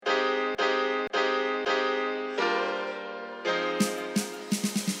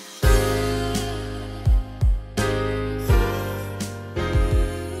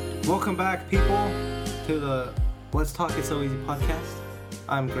Welcome back, people, to the Let's Talk It's So Easy podcast.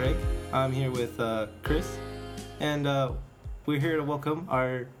 I'm Greg. I'm here with Chris, and we're here to welcome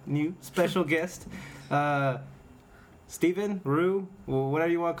our new special guest, Steven, Rue, whatever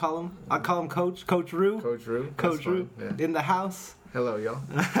you want to call him. I call him Coach Rue. Coach Rue. Coach Rue, in the house. Hello, y'all.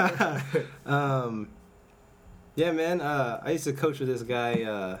 Yeah, man, I used to coach with this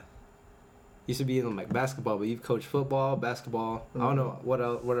guy, used to be in like basketball, but you've coached football, basketball. I don't know what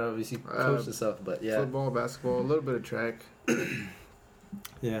else you coached and stuff, but yeah. Football, basketball, a little bit of track.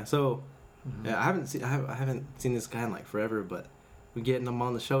 Yeah, so yeah, I haven't seen this guy in like forever, but we're getting him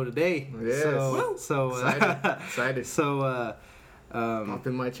on the show today. Yes. So Excited. So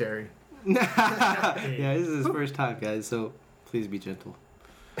Popping my cherry. yeah, this is his first time, guys, so please be gentle.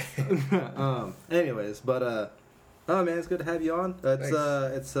 Anyways, but oh man, it's good to have you on.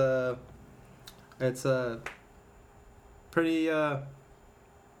 It's pretty I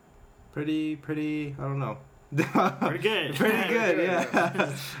don't know. Pretty good. Pretty good, yeah.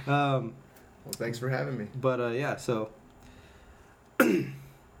 Well, thanks for having me. But yeah, so I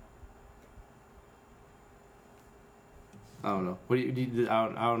don't know. What do you I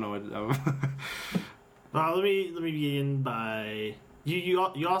don't know what. Well, let me begin by you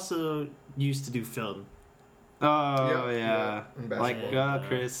also used to do film. Oh Yep, yeah, yeah. Like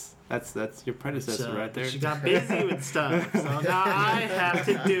Chris. That's your predecessor So right there. she got busy with stuff, so now I have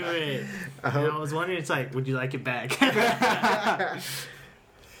to do it. And I was wondering, it's like, would you like it back?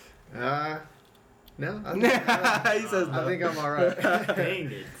 No. He says no. I think I'm all right.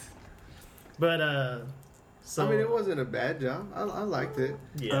 Dang it. But so I mean, it wasn't a bad job. I liked it.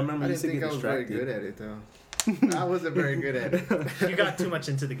 yeah, I remember I you didn't used to think get I was very distracted. good at it, though. I wasn't very good at it. you got too much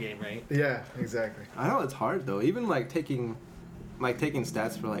into the game, right? Yeah, exactly. I know it's hard though. Even like taking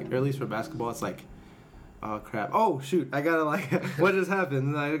stats for like, or at least for basketball, it's like, oh crap, oh shoot, I gotta like, what just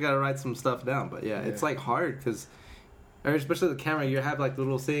happened? I gotta write some stuff down. But yeah, it's like hard because, or especially the camera, you have like the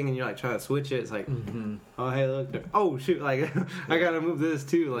little thing and you're like trying to switch it. It's like, oh hey look, oh shoot, like I gotta move this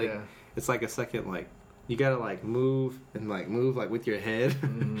too. Like it's like a second, like you gotta like move like with your head.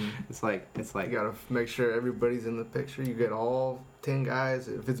 It's like You gotta make sure everybody's in the picture. You get all 10 guys.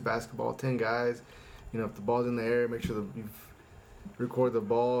 If it's basketball, 10 guys. You know, if the ball's in the air, make sure that you record the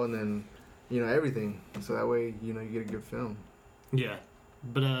ball and then, you know, everything. So that way, you know, you get a good film. Yeah,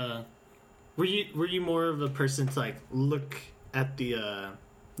 but were you more of a person to like look at the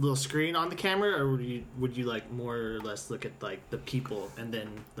little screen on the camera, or would you like more or less look at like the people and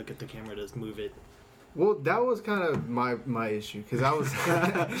then look at the camera to move it? Well, that was kind of my issue because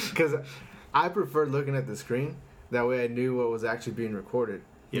I preferred looking at the screen. That way, I knew what was actually being recorded,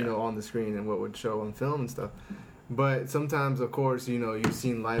 you know, on the screen and what would show on film and stuff. But sometimes, of course, you know, you've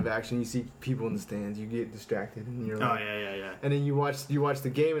seen live action, you see people in the stands, you get distracted, and you're like, yeah. And then you watch the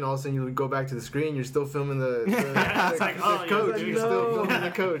game, and all of a sudden you go back to the screen, you're still filming the It's like, oh, coach, yeah, you're still filming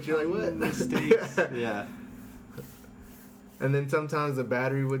the coach. You're like, what? mistakes. Yeah. And then sometimes the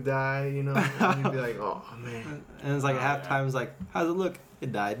battery would die, you know, and you'd be like, oh man. And it's like at halftime, it's like, how's it look?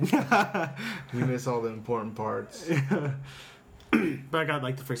 It died. You miss all the important parts. But I got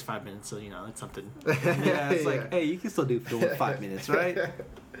like the first 5 minutes, so you know it's something. Yeah, it's like, hey, you can still do film in 5 minutes, right?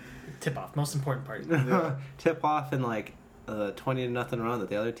 Tip off, most important part. Tip off and like 20-0 run that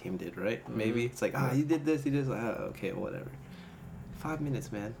the other team did, right? Maybe it's like, you did this, you did this. Like, okay, whatever. 5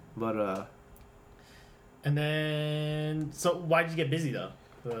 minutes, man. But And then, so why did you get busy though?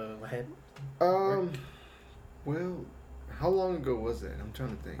 Ahead. Well, how long ago was that? I'm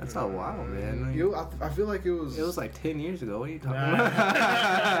trying to think. that's a while, man. I feel like it was. It was like 10 years ago. What are you talking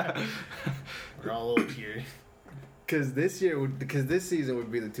about? We're all old here. Because this season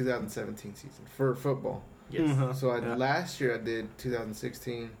would be the 2017 season for football. Yes. So last year I did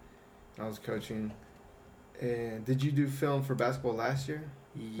 2016. I was coaching. And did you do film for basketball last year?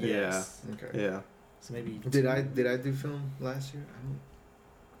 Yes. Okay. Yeah. So maybe. Did I do film last year?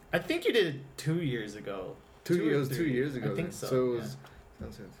 I think you did it 2 years ago. 2 years. 2 years ago. I think then. so. So it was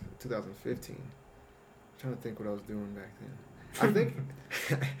 2015. I'm trying to think what I was doing back then.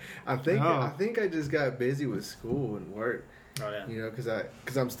 I think I just got busy with school and work. Oh yeah. You know,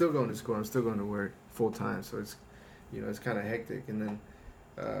 because I'm still going to school. I'm still going to work full time. So it's, you know, it's kind of hectic. And then,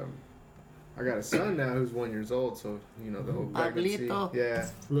 I got a son now who's 1 year old. So you know the whole pregnancy. Yeah.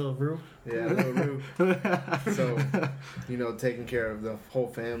 Little Rue. Yeah, little Rue. So, you know, taking care of the whole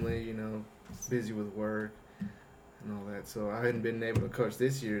family. You know, busy with work and all that. So I hadn't been able to coach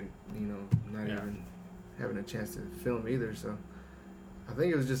this year. You know, not even having a chance to film either. So I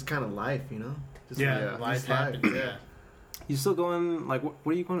think it was just kind of life. You know. Just life happens. Yeah. You still going, like, what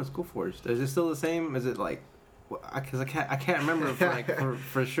are you going to school for? Is it still the same? Is it like because I can't remember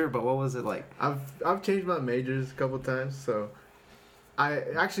for sure. But what was it like? I've changed my majors a couple times. So I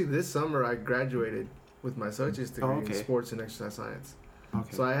actually this summer I graduated with my associate's degree in sports and exercise science.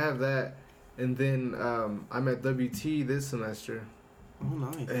 Okay. So I have that, and then I'm at WT this semester. Oh,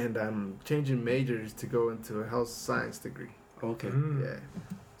 nice. And I'm changing majors to go into a health science degree. Okay. Yeah.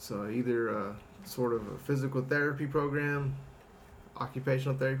 So either sort of a physical therapy program,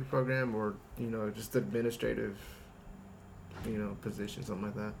 occupational therapy program, or just administrative, position, something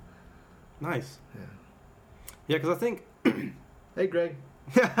like that. Nice. Yeah. Yeah, because I think. Hey, Greg.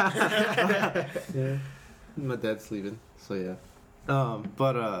 Yeah. My dad's sleeping, so yeah.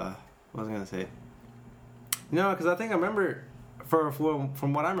 But what was I gonna say? Because I think I remember,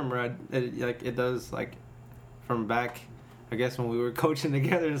 from what I remember, it does like, from back, I guess when we were coaching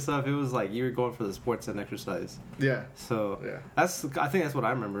together and stuff, it was like you were going for the sports and exercise. Yeah. So yeah, I think that's what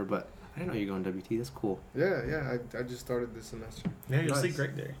I remember, but I didn't know you were going WT. That's cool. Yeah. I just started this semester. Yeah, you'll see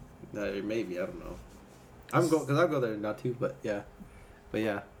Greg there. Maybe, I don't know. I'll go there now too, but yeah,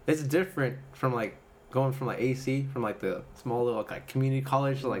 it's different from like going from like AC, from like the small little like community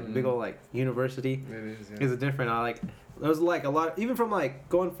college to like big old like university. It is. Yeah. It's different. There was like a lot, even from like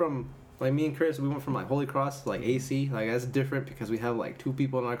going from like me and Chris, we went from like Holy Cross to like AC. Like that's different because we have like 2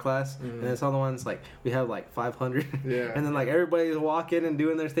 people in our class, and then some other ones like we have like 500. Yeah. And then like everybody's walking and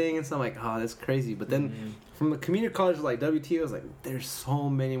doing their thing, and so I'm like, oh, that's crazy. But then from the community college like WT, I was like, there's so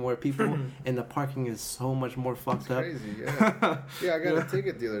many more people, and the parking is so much more fucked up. Crazy, yeah. Yeah, I got a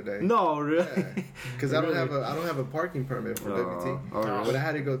ticket the other day. No, really? Because I don't have a parking permit for WT. Oh, really? But I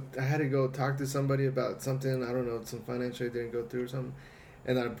had to go talk to somebody about something. I don't know, some financial I didn't go through or something.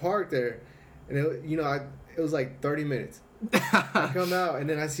 And I parked there, and it was like 30 minutes. I come out, and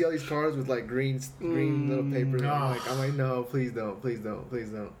then I see all these cars with like green little paper. And I'm like, no, please don't.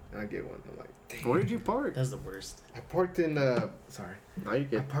 And I get one. I'm like, dang. Where did you park? That's the worst. I parked in. Sorry. No, you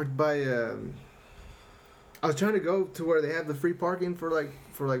I parked by. I was trying to go to where they have the free parking for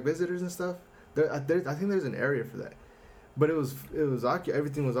visitors and stuff. I think there's an area for that, but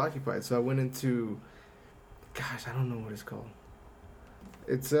everything was occupied. So I went into. Gosh, I don't know what it's called.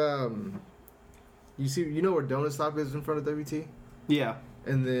 It's you know where Donut Stop is in front of WT? Yeah.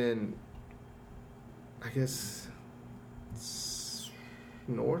 And then I guess it's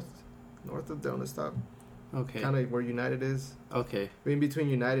north of Donut Stop. Okay. Kind of where United is. Okay. In between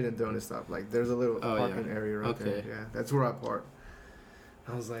United and Donut Stop, like there's a little parking area right there. Yeah, that's where I parked.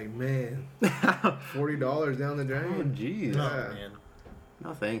 I was like, man, $40 down the drain. Oh, jeez. No, man.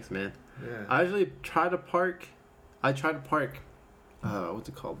 No thanks, man. Yeah. I usually try to park. What's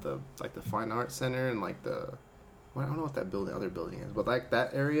it called? The Fine Arts Center and like I don't know what that other building is, but like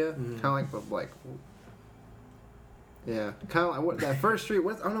that area, kind of like yeah, kind of like what that first street.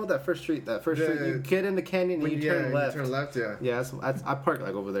 I don't know what that first street. You get in the canyon and you turn left. You turn left, yeah. Yeah, I park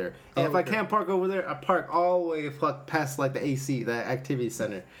like over there. And if I can't park over there, I park all the way past like the AC, the activity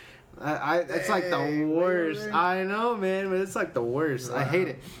center. It's like the worst. Really? I know, man, but it's like the worst. Wow. I hate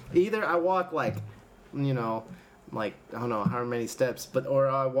it. Either I walk like I don't know how many steps, or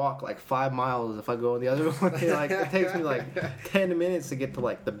I walk like 5 miles if I go the other way. Like it takes me like 10 minutes to get to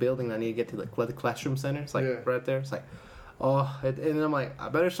like the building I need to get to, like the classroom center. It's like right there. It's like, and then I'm like, I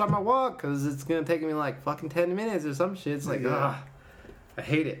better start my walk because it's gonna take me like fucking 10 minutes or some shit. It's like, I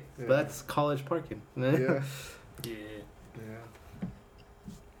hate it. Yeah. But that's college parking. Yeah.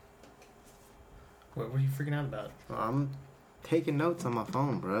 What were you freaking out about? I'm taking notes on my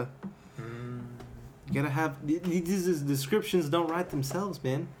phone, bruh. You gotta have these descriptions don't write themselves,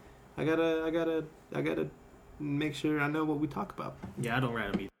 man. I gotta make sure I know what we talk about. Yeah, I don't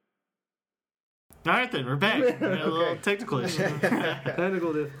write them either. All right, then we're back. We had a little technical issue.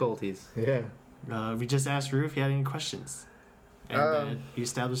 Technical difficulties. Yeah. We just asked Rue if he had any questions, and he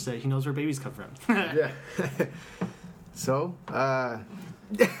established that he knows where babies come from. Yeah. So, I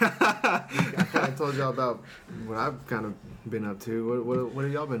kind of told y'all about what I've kind of been up to. What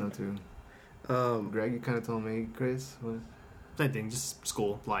have y'all been up to? Greg, you kind of told me. Chris, what? Same thing, just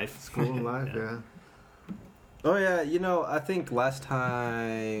school, life. School and life, yeah. Oh yeah, I think last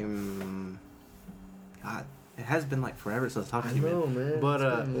time, God, it has been like forever since I talked to you, man. But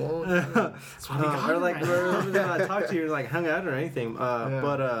it's been a long time. or like I talked to you, like hung out or anything.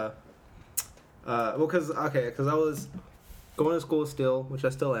 Well, because I was going to school still, which I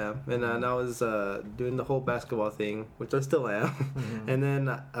still am, and I was doing the whole basketball thing, which I still am, and then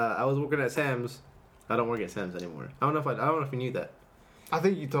I was working at Sam's. I don't work at Sam's anymore. I don't know if you knew that. I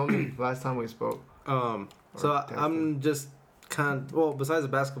think you told me last time we spoke. So I'm just kind of, besides the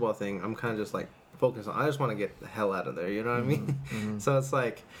basketball thing, I'm kind of just like focused on. I just want to get the hell out of there. You know what I mean? So it's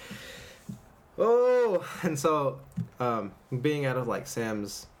like, Oh, and so being out of like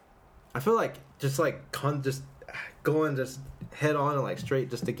Sam's, I feel like just like just going just head on and like straight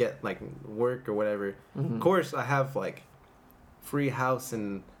just to get like work or whatever. Mm-hmm. Of course, I have like free house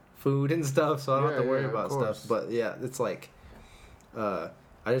and food and stuff, so I don't have to worry about stuff. But yeah, it's like I'm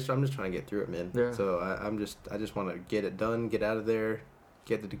just trying to get through it, man. Yeah. So I just want to get it done, get out of there,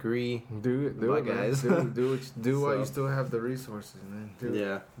 get the degree. Do it, Bye, guys. Do while you So- still have the resources, man. Do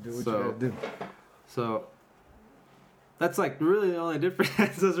Yeah. Do what So- you gotta do. So that's like really the only difference.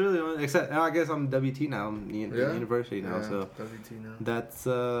 That's really the only, except now I guess I'm WT now. I'm in university now, so WT now.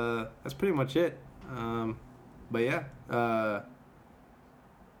 that's pretty much it. But yeah, I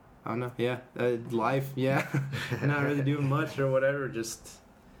don't know. Yeah, life. Yeah, not really doing much or whatever. Just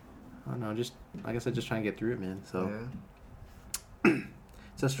I don't know. Just like I said, just trying to get through it, man. So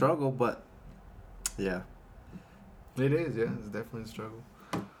it's a struggle, but yeah. It is, yeah. It's definitely a struggle.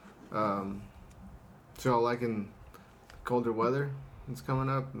 So y'all liking colder weather? It's coming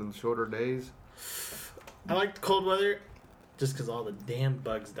up, and shorter days. I like the cold weather just because all the damn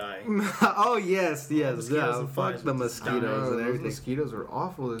bugs die. Oh yes, Mosquitoes yeah. and Fuck flies the would just die. mosquitoes and Those everything. mosquitoes were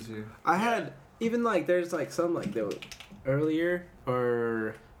awful this year. I had even like there's like some like there were earlier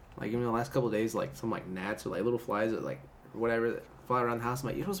or like even the last couple of days like some like gnats or like little flies or like whatever that fly around the house. I'm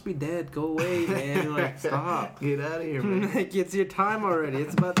like, you're supposed to be dead. Go away, man. Like stop. Get out of here, man. Like it's your time already.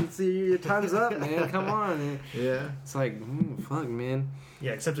 It's about to see your time's up, man. Come on. Yeah. It's like fuck, man.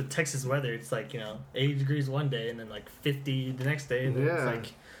 Yeah, except with Texas weather, it's like, 80 degrees one day and then like 50 the next day, and then Yeah. it's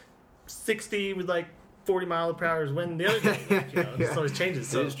like 60 with like 40 mile per hour wind the other day. It always changes.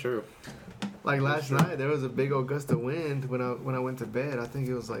 So It is true. Like last night, there was a big old gust of wind when I went to bed. I think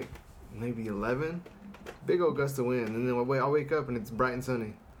it was like maybe 11. Big old gust of wind, and then I wake up and it's bright and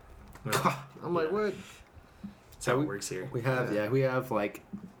sunny. I'm like, what? that's how it works here. We have like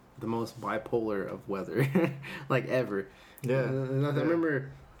the most bipolar of weather like ever. Yeah. And I remember,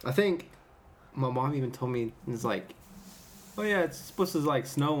 I think my mom even told me, it's like, oh yeah, it's supposed to like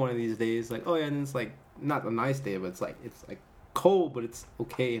snow one of these days. Like, oh yeah, and it's like not a nice day, but it's like cold, but it's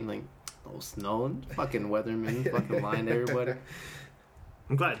okay. And like, oh, snow, fucking weatherman, fucking lying to everybody.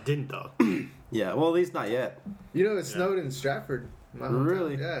 I'm glad it didn't though. Yeah, well at least not yet. You know, it snowed in Stratford. My hometown.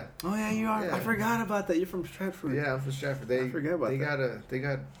 Really? Yeah. Oh yeah, you are. Yeah. I forgot about that. You're from Stratford. Yeah, I'm from Stratford. I forgot about They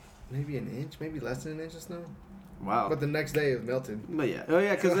got maybe an inch, maybe less than an inch of snow. Wow. But the next day it melted. But yeah, oh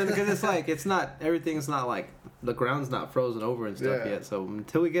yeah, because it's like it's not everything's not like the ground's not frozen over and stuff Yeah. yet. So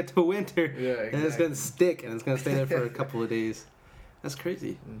until we get to winter, Yeah, and it's gonna stick and it's gonna stay there for a couple of days. That's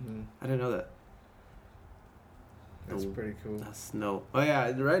crazy. Mm-hmm. I didn't know that. That's Oh. pretty cool. That's snow. Oh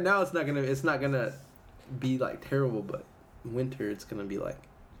yeah, right now it's not gonna be like terrible, but winter it's gonna be like.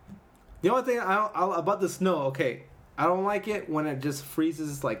 The only thing I about the snow, okay, I don't like it when it just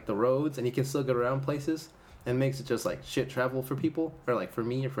freezes like the roads and you can still get around places and makes it just like shit travel for people or like for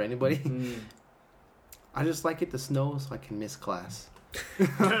me or for anybody. Mm. I just like it to snow so I can miss class.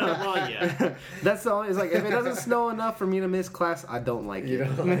 Well, yeah. That's the only. It's like if it doesn't snow enough for me to miss class, I don't like You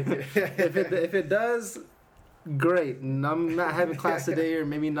it. don't like it. if it does, great. And I'm not having class today or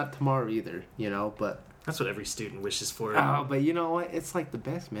maybe not tomorrow either. But That's what every student wishes for. but you know what? It's like the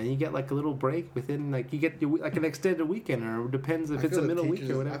best, man. You get like a little break within like you get like an extended weekend or it depends if I it's feel a the middle week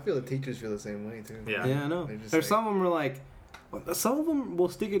teachers- or whatever. I feel the teachers feel the same way too. Yeah. Yeah, I know. They're just There's like- some of them are like, some of them will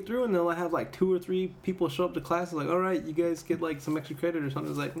stick it through and they'll have like 2 or 3 people show up to class like, all right, you guys get like some extra credit or something.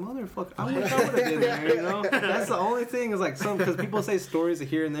 It's like, motherfucker, I wish I would have been there, That's the only thing is like because people say stories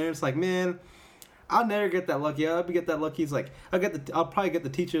here and there. It's like, man, I'll never get that lucky. I'll get that lucky. It's like, I'll probably get the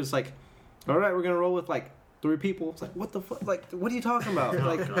teachers like, all right, we're going to roll with like 3 people. It's like, what the fuck? Like, what are you talking about? Oh,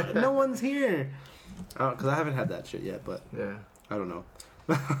 Like, God. no one's here. Because I haven't had that shit yet, but Yeah. I don't know.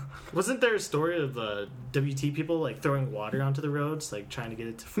 Wasn't there a story of WT people like throwing water onto the roads, like trying to get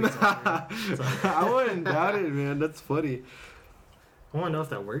it to freeze over? So, I wouldn't doubt it, man. That's funny. I want to know if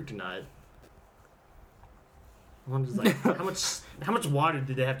that worked or not. I wonder, like, how much water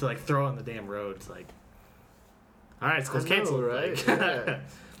did they have to like throw on the damn roads? Like, all right, school's I know, canceled, right? Like, Yeah.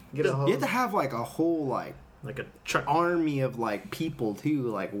 Get a You have hose. to have like a whole like like a truck. army of like people too,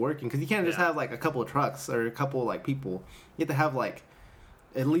 like working because you can't just Yeah. have like a couple of trucks or a couple like people. You have to have like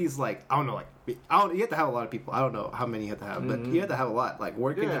at least like I don't know you have to have a lot of people. I don't know how many you have to have, but you have to have a lot like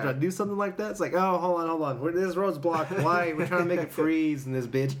working to Yeah. try to do something like that. It's like, oh, hold on, this road's blocked. Why? We're trying to make it freeze in this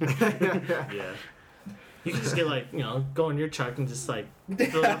bitch. Yeah. You can just get like go in your truck and just like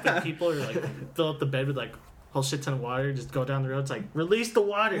fill it up with people or like fill up the bed with like a whole shit ton of water. Just go down the road. It's like release the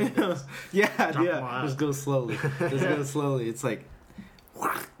water. Yeah, them yeah. out. Just go slowly. Just go slowly. It's like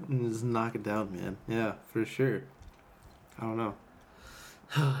and just knock it down, man. Yeah, for sure. I don't know.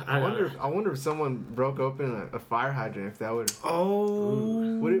 I wonder if someone broke open a fire hydrant, if that would.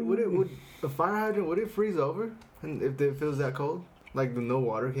 Oh. Would a fire hydrant, would it freeze over? And if it feels that cold, like no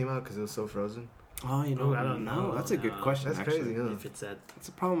water came out because it was so frozen. Oh, you know, I don't know. That's a good question. That's actually. crazy, huh? If it's that, It's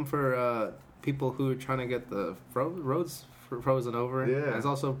a problem for people who are trying to get the roads frozen over. Yeah. It's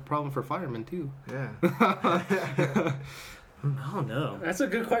also a problem for firemen too. Yeah. I don't know. That's a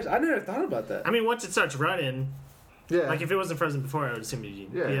good question. I never thought about that. I mean, once it starts running, Yeah. like if it wasn't frozen before, I would assume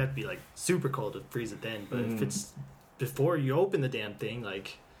you'd Yeah. have to be like super cold to freeze it then. But if Mhm. it's before you open the damn thing,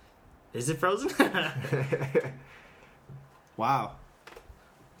 like, is it frozen? Wow.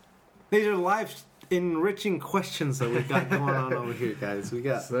 These are life enriching questions that we got going on over here, guys. We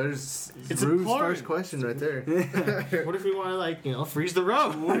got. So there's It's Rue's important. first question right there. What if we want to, like, freeze the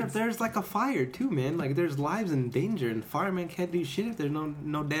road? What if there's like a fire too, man? Like there's lives in danger, and firemen can't do shit if there's no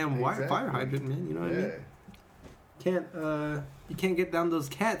damn Exactly. fire hydrant, man. You know what I mean? Yeah. You can't get down those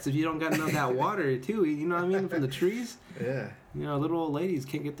cats if you don't got none of that water too. You know what I mean? From the trees. Yeah. You know, little old ladies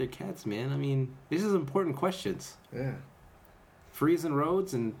can't get their cats, man. I mean, this is important questions. Yeah. Freezing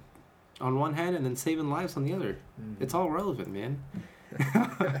roads and on one hand, and then saving lives on the other. Mhm. It's all relevant, man.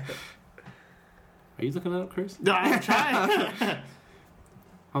 Are you looking it up, Chris? No, I'm trying.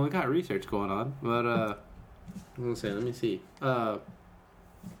 Oh, we got research going on, but let me see.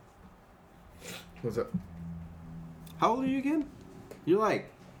 What's up? How old are you again? You're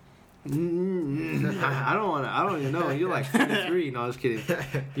like, I don't even know. You're like 23. No, I was kidding.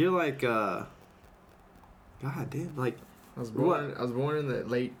 You're like, God damn, like, I was born in the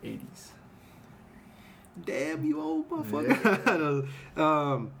late '80s. damn, you old motherfucker.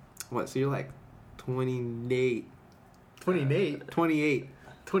 Yeah. What? So you're like 28. 28. 28.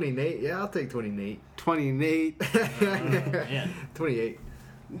 28. Yeah, I'll take 28. 28. Man. 28.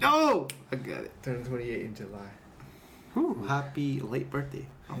 No! I got it. Turned 28 in July. Whew, happy late birthday.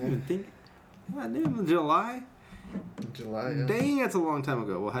 I don't even think. God damn, July? July. Yeah. Dang, that's a long time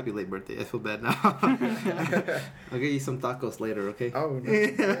ago. Well, happy late birthday. I feel bad now. I'll get you some tacos later, okay? Oh, no.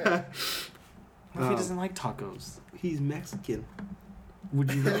 Yeah. What if he doesn't like tacos? He's Mexican.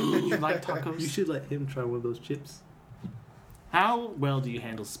 Would you like tacos? You should let him try one of those chips. How well do you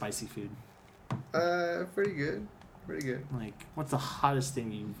handle spicy food? Pretty good. Pretty good. Like, what's the hottest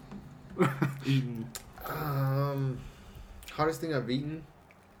thing you've eaten? Hottest thing I've eaten?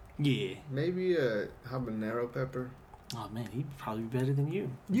 Yeah. Maybe a habanero pepper. Oh man, he'd probably be better than you.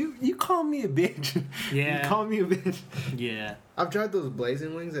 You call me a bitch. Yeah. You call me a bitch. Yeah. I've tried those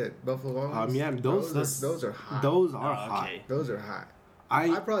blazing wings at Buffalo Wild Wings. Yeah, those are hot. Those are Oh, hot. okay. Those are hot. I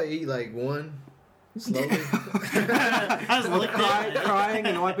I probably eat like one slowly. I was like, crying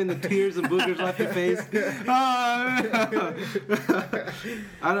and wiping the tears and boogers off your face.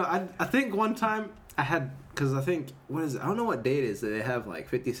 I think one time I had, because I think, what is it? I don't know what day it is that they have like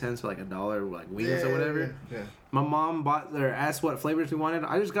 50 cents for like $1 like wings or whatever. Yeah. My mom asked what flavors we wanted.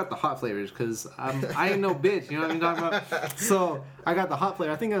 I just got the hot flavors because I ain't no bitch. You know what I'm talking about? So I got the hot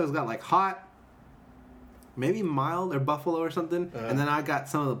flavor. I think I got like hot, maybe mild or buffalo or something. And then I got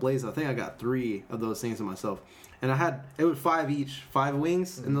some of the blaze. I think I got 3 of those things to myself. And it was 5 each, 5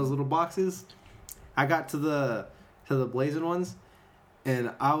 wings in those little boxes. I got to the blazing ones,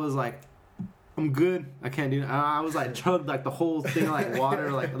 and I was like, I'm good. I can't do it. I was like chugged like the whole thing of, like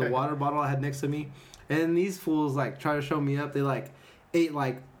water, like the water bottle I had next to me. And these fools like try to show me up. They like ate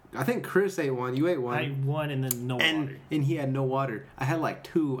like, I think Chris ate one. You ate one. I won and then no water. And he had no water. I had like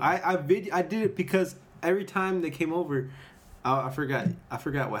 2. I did it because every time they came over, I forgot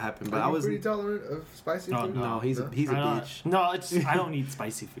what happened. But Are I you was pretty tolerant of spicy Oh, food? no. He's a bitch. No, I don't eat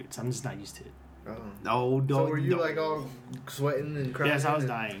spicy foods. I'm just not used to it. Oh. No, don't. So were you no. like all sweating and crying? Yes, I was and-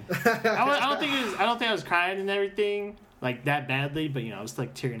 dying. I don't think I was crying and everything like that badly, but I was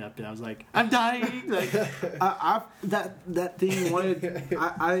like tearing up and I was like, I'm dying. Like, that thing wanted.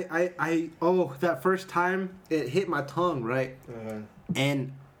 That first time it hit my tongue, right,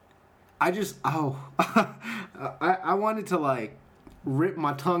 and I just I wanted to like rip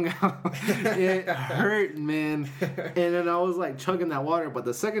my tongue out. It hurt, man. And then I was like chugging that water, but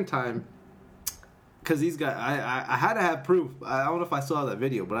the second time, because these guys, I had to have proof. I don't know if I saw that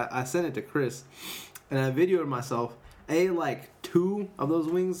video, but I sent it to Chris, and I videoed myself. I ate like 2 of those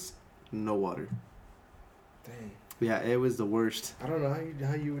wings, no water. Dang. Yeah, it was the worst. I don't know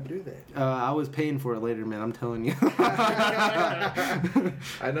how you would do that. I was paying for it later, man. I'm telling you. I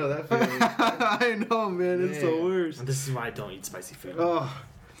know that feeling. I know, man. It's the Man. worst. this is why I don't eat spicy food. Oh,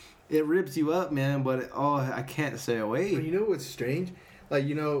 it rips you up, man. But I can't stay But away. you know what's strange? Like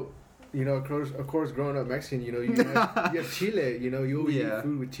of course, growing up Mexican, you have chile. You always Yeah. eat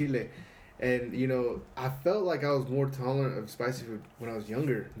food with chile, And I felt like I was more tolerant of spicy food when I was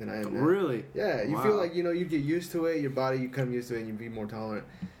younger than I am now. Really? Yeah, you Wow. feel like you get used to it. Your body, you come used to it, and you be more tolerant.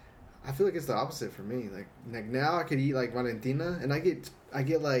 I feel like it's the opposite for me. Like now, I could eat like Valentina, and I get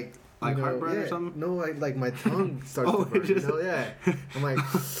like heartburn or something. No, like my tongue starts Oh, to burn. just- Yeah. I'm like,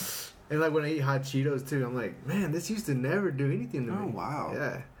 and like when I eat hot Cheetos too, I'm like, man, this used to never do anything to me. Oh, wow.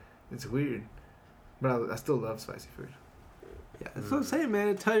 Yeah, it's weird, but I still love spicy food. Yeah, that's what I'm saying,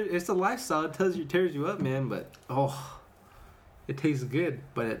 man. It's a lifestyle. It tears you up, man. But it tastes good.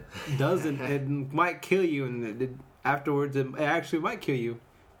 But it doesn't. It might kill you, and afterwards, it actually might kill you.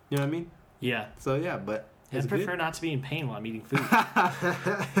 You know what I mean? Yeah. So yeah, but I it's prefer good. not to be in pain while I'm eating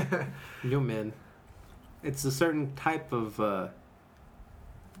food. Yo, man, it's a certain type of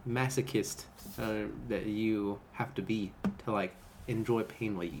masochist that you have to be to like enjoy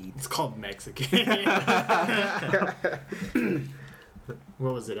pain while you eat. It's called Mexican.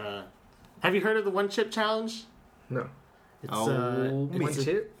 What was it? Have you heard of the one chip challenge? No. It's, Oh, it's One a-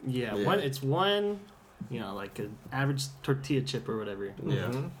 chip? Yeah, Yeah. It's one, like an average tortilla chip or whatever. Yeah.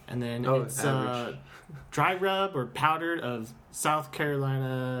 Mhm. And then Oh, it's average. dry rub or powdered of South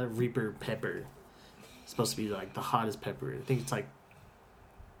Carolina Reaper pepper. It's supposed to be like the hottest pepper. I think it's like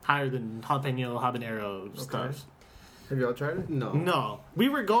higher than jalapeno, habanero stuff. Have y'all tried it? No. No, we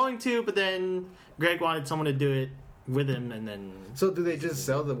were going to, but then Greg wanted someone to do it with him, and then So do they just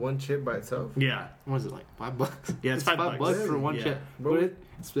sell the one chip by itself? yeah, What is it like? $5? Yeah, it's $5 for one Yeah. chip. But- But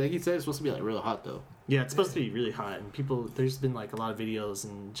it's like he said, it's supposed to be like really hot though. yeah, it's supposed to be really hot, and there's been like a lot of videos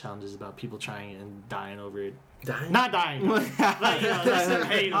and challenges about people trying it and dying over it. Dying? Not dying, but there's some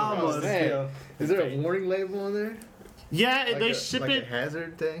hate over it. Almost. Man, is there a warning label on there? Yeah, Like they a, ship like it. a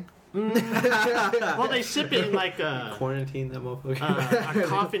hazard thing? Well, they ship it in like Quarantine that motherfucker. a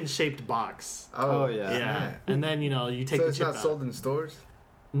coffin-shaped box. Oh, yeah. Yeah, and then you take So the it's chip not out. sold in stores?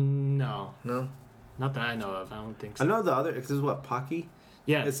 No, No. not that I know of. I don't think I so. know the other. This is what Pocky.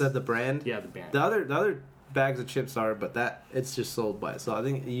 Yeah, It's the brand. yeah, the band. The other bags of chips are, but that it's just sold by. So I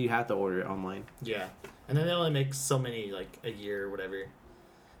think you have to order it online. Yeah, and then they only make so many like a year or whatever.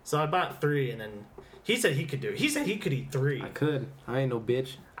 So I bought 3, and then he said he could do it. He said he could eat 3. I could. I ain't no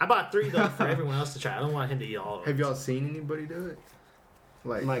bitch. I bought 3 though for everyone else to try. I don't want him to eat all of them. Have y'all seen anybody do it?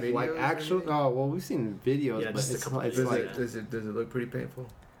 Like videos or actual. anything? Oh well, we've seen videos, Yeah, but just a it's couple it's Does videos. like. it, does it look pretty painful?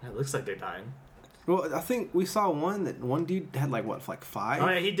 It looks like they're dying. Well, I think we saw one that one dude had like 5. Oh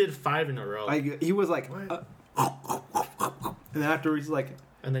yeah, he did 5 in a row, Like he was like, What? and then afterwards he's like,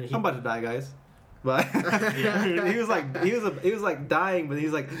 and then he. I'm about to die, guys. But Yeah. he was like dying, but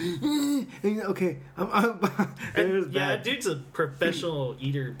he's like, okay, I'm it was Yeah, bad. dude's a professional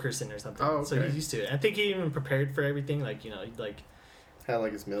eater person or something. Oh, So okay. he's used to it. I think he even prepared for everything. Like he'd like Had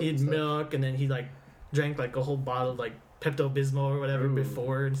like his milk. he'd milk, and then he like drank like a whole bottle of like Pepto Bismol or whatever Ooh.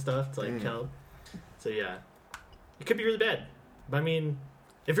 before and stuff to like Dang. help. So yeah, it could be really bad. But I mean,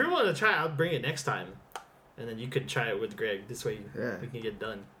 if you're willing to try, I'll bring it next time, and then you could try it with Greg. This way, Yeah. we can get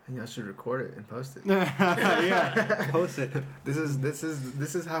done. And y'all should record it and post it. Yeah, post it. This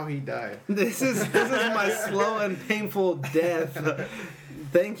is how he died. This is my slow and painful death.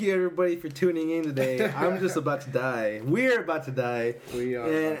 Thank you everybody for tuning in today. I'm just about to die. We're about to die. We are.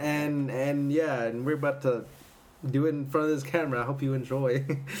 And yeah, and we're about to do it in front of this camera. I hope you enjoy.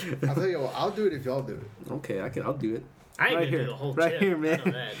 I'll tell you what. I'll do it if y'all do it. Okay, I'll do it. I ain't Right gonna here. do the whole Right chip. here, man. I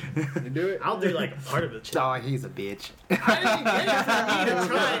know that. You do it. I'll do like a part of the chip. Oh, he's a bitch. I didn't get it for me to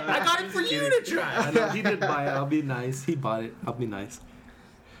try. I got it for you to try. I know he did buy it. I'll be nice. He bought it. I'll be nice.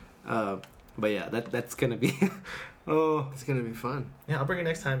 But yeah, that's gonna be. Oh, It's gonna be fun. Yeah, I'll bring it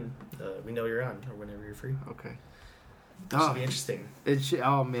next time we know you're on or whenever you're free. Okay. Should oh, be interesting.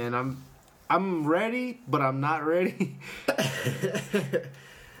 oh man, I'm ready, but I'm not ready.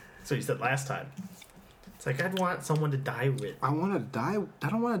 So you said last time. It's like I'd want someone to die with. I want to die. I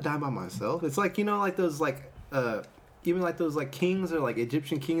don't want to die by myself. It's like like those even like those like kings or like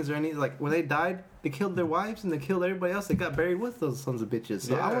Egyptian kings or any like when they died, they killed their wives and they killed everybody else. They got buried with those sons of bitches.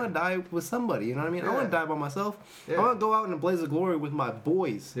 So I Yeah. want to die with somebody. You know what I mean? I Yeah. want to die by myself. Yeah. I want to go out in a blaze of glory with my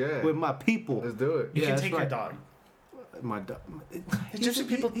boys. Yeah. With my people. Let's do it. You Yeah, can that's take your right. dog. My dog. Egyptian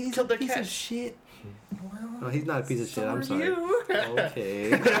people he's killed a their piece cat. of shit. Well, No, he's not a piece of shit. I'm sorry. You.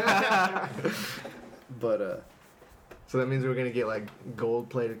 Okay. But So that means we're gonna get like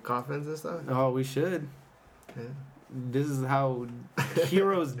gold-plated coffins and stuff. oh, we should. Yeah. This is how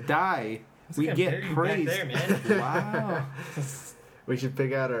heroes die. We Gonna get bury you praised. back there, man. Wow. We should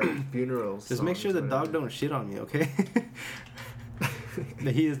pick out our funerals. Just make sure the dog don't shit on me, okay?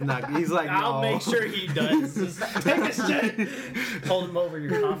 He is not. He's like, I'll no. make sure he does. Just take a shit. Hold him over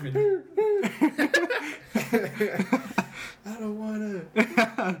your coffin. I don't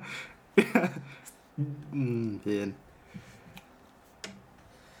wanna. Man.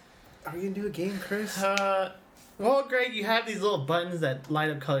 Are we gonna do a game, Chris? Well, Greg, you have these little buttons that light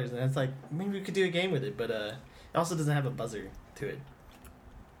up colors, and it's like maybe we could do a game with it, but it also doesn't have a buzzer to it.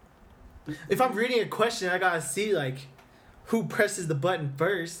 If I'm reading a question, I gotta see like who presses the button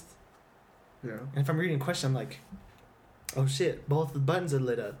first. Yeah. And if I'm reading a question, I'm like, oh shit, both the buttons are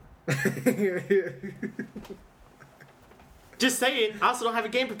lit up. Just saying. I also don't have a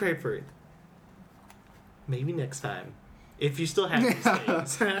game prepared for it. Maybe next time, if you still have these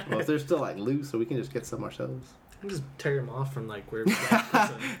things. Well, if they're still like loose, so we can just get some ourselves. I can just tear them off from like where we got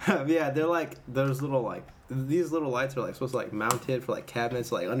them. Yeah, they're like those little like these little lights are like supposed to like mounted for like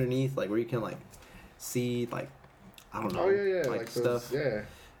cabinets like underneath like where you can like see like I don't know like stuff. Yeah.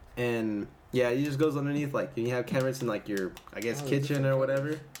 And yeah, it just goes underneath like you have cabinets in like your I guess kitchen or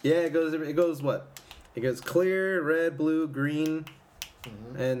whatever. Yeah, it goes what? It goes clear, red, blue, green,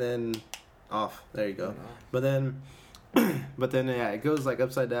 and then off. There you go. But then yeah, it goes like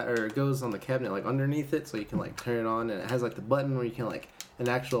upside down, or it goes on the cabinet like underneath it, so you can like turn it on, and it has like the button where you can like an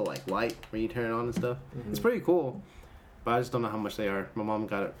actual like light where you turn it on and stuff. It's pretty cool, but I just don't know how much they are. My mom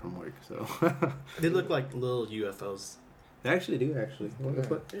got it from work, so They look like little UFOs. they actually do. Actually,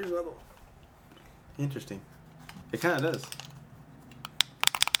 here's a little interesting. It kind of does.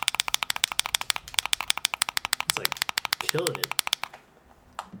 It's like killing it.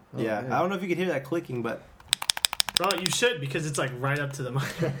 Yeah, man. I don't know if you can hear that clicking, but Well, you should because it's like right up to the mic.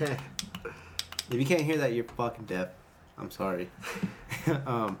 if you can't hear that, you're fucking deaf. I'm sorry. What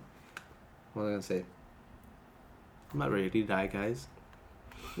was I gonna say? I'm not ready to die, guys.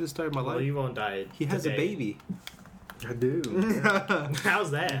 I just started my Well, life. you won't die. He has today. a baby. I do.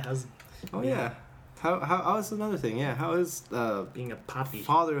 How's that? How's Oh yeah. How is another thing? Yeah. How is being a poppy?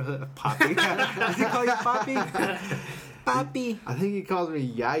 fatherhood? Poppy. Does he call you Poppy? Poppy. I think he calls me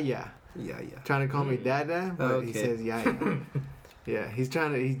Yaya. Yeah. Trying to call me Dada, but he Okay. says Yaya. Yeah, he's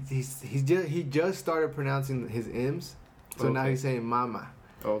trying to. He just started pronouncing his M's, so now Okay. he's saying Mama.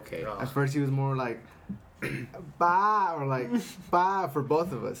 Okay. Oh. At first, he was more like Ba or like Ba for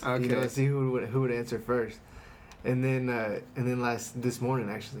both of us. You know, Okay. see who would answer first. And then this morning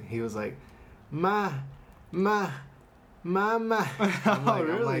actually, he was like, Mama. I'm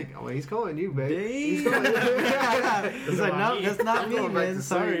like, oh, he's calling you, babe. He's calling you. It's like, no, that's not I'm me, going back man. to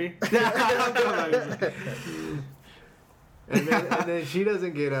Sorry. and then she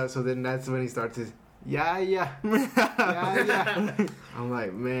doesn't get up, so then that's when he starts his yeah. I'm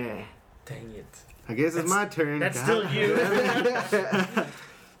like, man, Dang it. I guess it's my turn. That's God. still you.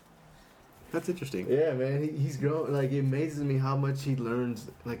 That's interesting. Yeah, man, he's grown. Like, it amazes me how much he learns,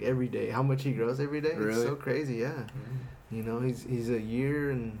 like, every day. How much he grows every day. Really? It's so crazy, yeah. You know, he's a year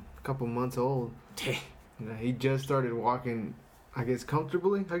and a couple months old. Dang. You know, he just started walking, I guess,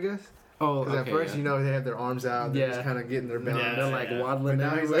 comfortably, I guess. Oh, Because at first, you know, they have their arms out. They're just Yeah. kind of getting their balance. Yeah. they're like But waddling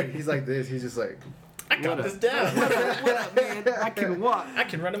now everywhere. he's like this. He's just like, I got What this up? down. What up, man? I can walk. I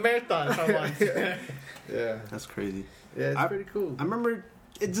can run a marathon if I want. yeah. That's crazy. Yeah, it's I- pretty cool. I remember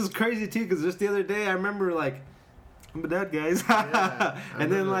it's just crazy too because just the other day I remember like I'm a dad, guys, I and then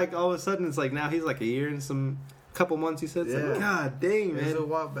remember. like all of a sudden it's like now he's like a year and some couple months. He said, it's Yeah. like, God dang, It was a man.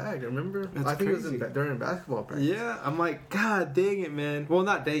 while back, remember? That's I think it was crazy. during basketball practice. Yeah, I'm like, God dang it, man. Well,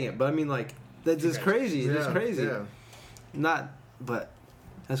 not dang it, but I mean like that's just crazy. It's just crazy. Yeah. Not, but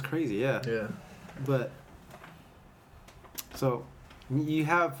that's crazy. Yeah, Yeah. but so you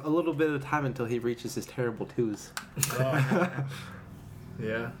have a little bit of time until he reaches his terrible twos.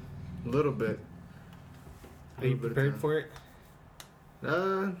 Yeah. A little bit. Are you prepared for it?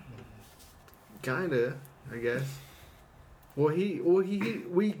 Kinda, I guess. We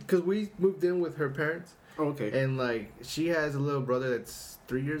moved in with her parents, Okay. and like she has a little brother that's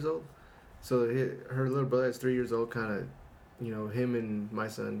 3 years old. So her little brother that's 3 years old, kind of, you know, him and my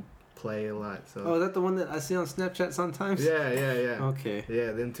son play a lot. So Oh, is that the one that I see on Snapchat sometimes? yeah. Okay.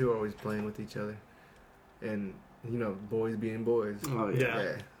 Yeah, them two are always playing with each other, and you know, boys being boys. Oh Yeah.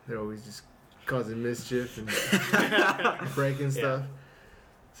 Yeah, they're always just causing mischief and breaking stuff.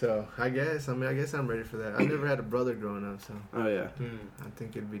 So I guess I'm ready for that. I never had a brother growing up, so Oh yeah. I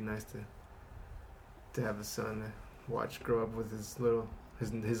think it'd be nice to have a son to watch grow up with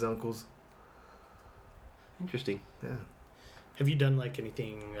his uncles. Interesting. Yeah. Have you done like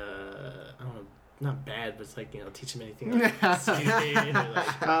anything? I don't know, not bad, but it's like, you know, teach him anything like stupid or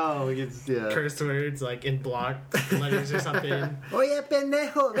like Oh, it's curse words like in block letters or something. Oye,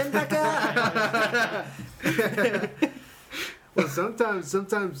 pendejo, ven pa' acá. Well,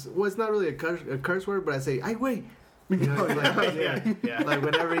 sometimes, well, it's not really a curse word, but I say, "Ay, wait, You know, like, Yeah. like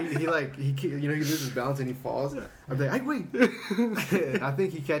whenever he loses balance and he falls, I'm like, hey, wait. I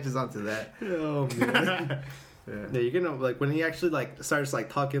think he catches on to that. Oh man. Yeah, you're gonna like when he actually like starts like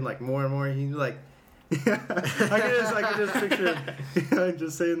talking like more and more. He's like, I can just picture him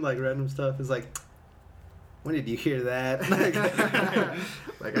just saying like random stuff. It's like, when did you hear that?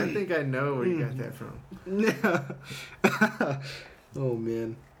 Like I think I know where you got that from. Yeah. Oh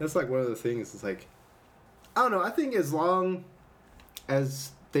man, that's like one of the things. It's like, I don't know. I think as long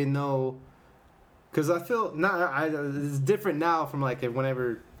as they know, because I feel it's different now from like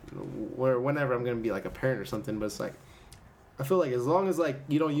whenever I'm gonna be like a parent or something. But it's like, I feel like as long as like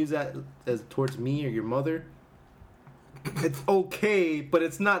you don't use that as towards me or your mother, it's okay. But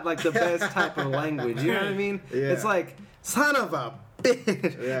it's not like the best type of language. You know what I mean? Yeah. It's like, son of a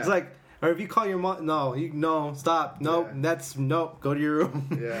bitch. Yeah. It's like. Or if you call your mom, no, stop, nope, go to your room.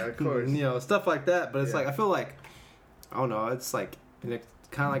 Yeah, of course. You know, stuff like that. But it's Yeah. like, I feel like, I don't know, it's like,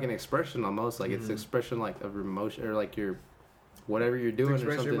 kind of like an expression almost. Like, it's expression like of emotion, or like your, whatever you're doing or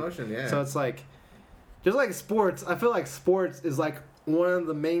Express something. your emotion, yeah. So it's like, just like sports, I feel like sports is like one of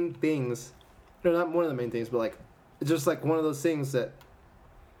the main things, or not one of the main things, but like, it's just like one of those things that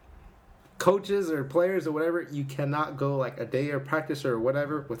coaches or players or whatever, you cannot go like a day or practice or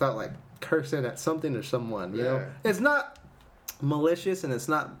whatever without like cursing at something or someone, you know? It's not malicious, and it's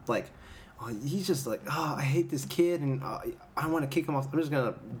not like, oh, he's just like, oh, I hate this kid and I want to kick him off. I'm just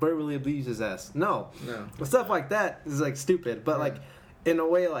going to verbally abuse his ass. No. Stuff like that is like stupid, but like in a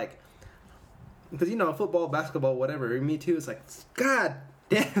way like, because you know, football, basketball, whatever, me too, it's like, God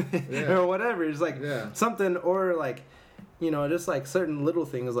damn it, or whatever. It's like something, or like, you know, just like certain little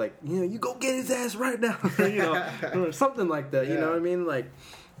things, like, you know, you go get his ass right now, you know, or something like that. You know what I mean? Like,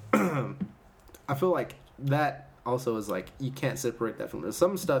 I feel like that also is like, you can't separate that from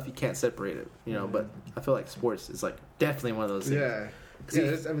some stuff. You can't separate it, you know. But I feel like sports is like definitely one of those things. Yeah,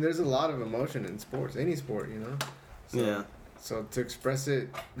 there's a lot of emotion in sports, any sport, you know. So, So to express it,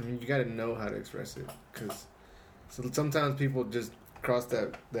 I mean, you got to know how to express it, because sometimes people just cross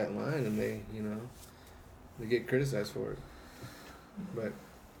that line and they get criticized for it. But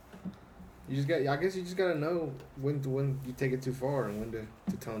I guess you just gotta know when you take it too far and when to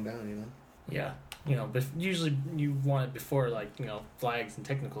tone down, you know. Yeah, you know, but usually you want it before, like, you know, flags and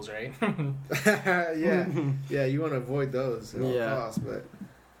technicals, right? yeah, you want to avoid those at all costs, but.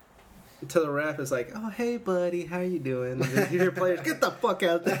 To the ref, it's like, oh, hey, buddy, how you doing? You hear players, get the fuck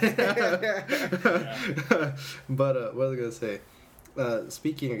out there. But what was I going to say?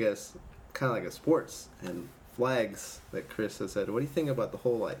 Speaking, I guess, kind of like a sports and flags that Chris has said, what do you think about the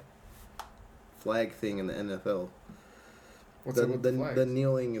whole, like, flag thing in the NFL? What's up with the flags? The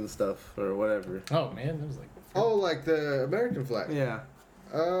kneeling and stuff, or whatever. Oh, man, that was like... Oh, like the American flag? Yeah.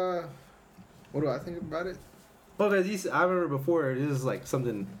 What do I think about it? Well, because I remember before, this is like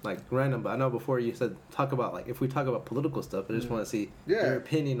something like random, but I know before you said talk about, like, if we talk about political stuff, I just want to see your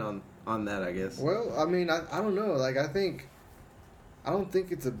opinion on that, I guess. Well, I mean, I don't know. Like, I don't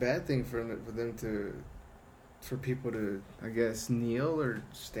think it's a bad thing for people to, I guess, kneel or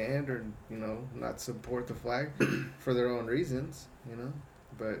stand or, you know, not support the flag for their own reasons, you know.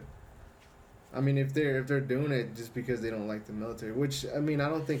 But I mean, if they're doing it just because they don't like the military, which, I mean, I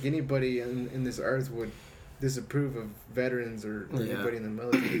don't think anybody in this earth would disapprove of veterans or anybody in the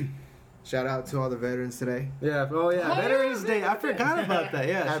military. Shout out to all the veterans today. Yeah. Oh, yeah. Veterans Day. I forgot about that.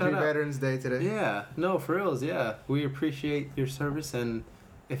 Yeah. Happy Veterans Day today. Yeah. No, for reals. Yeah. We appreciate your service, and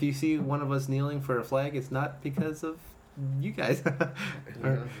if you see one of us kneeling for a flag, it's not because of you guys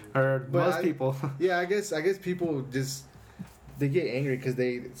or most people. Yeah, I guess people just, they get angry because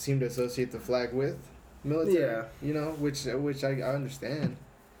they seem to associate the flag with military. Yeah. You know, which I understand,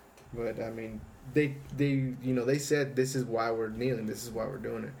 but I mean, they they said this is why we're kneeling, this is why we're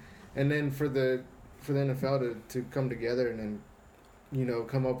doing it, and then for the NFL to come together and then, you know,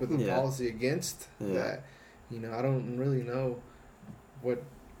 come up with a policy against that, you know, I don't really know what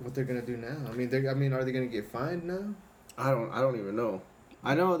they're gonna do now. I mean, are they gonna get fined now? I don't even know.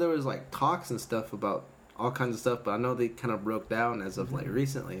 I know there was like talks and stuff about all kinds of stuff, but I know they kind of broke down as of like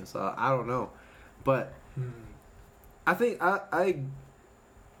recently, so I don't know. But I think I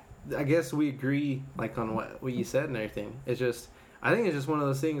guess we agree, like, on what you said and everything. It's just, I think it's just one of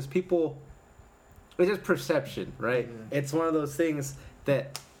those things, people, it's just perception, right? It's one of those things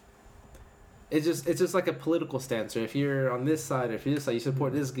that it's just like a political stance. Or if you're on this side, or if you're this side, you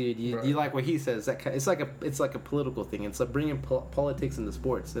support this dude, you like what he says. It's like a political thing. It's like bringing politics into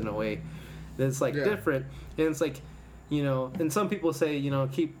sports in a way that's like different. And it's like, you know, and some people say, you know,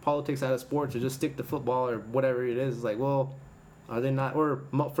 keep politics out of sports or just stick to football or whatever it is. It's like, well, are they not, or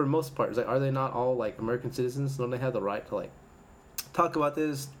for most part, it's like, are they not all like American citizens? Don't they have the right to like talk about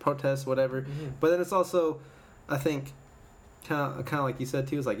this, protest, whatever? Mm-hmm. But then it's also, I think, kind of like you said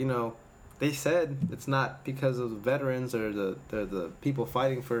too. It's like, you know, they said it's not because of the veterans or the people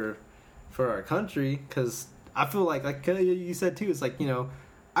fighting for our country. Because I feel like you said too, it's like, you know,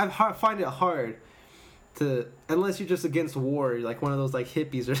 find it hard to, unless you're just against war, you're like one of those like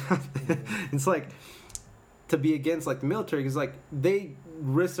hippies or something. Mm-hmm. It's like to be against like the military, because like they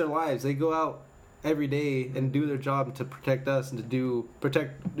risk their lives, they go out every day and do their job to protect us and to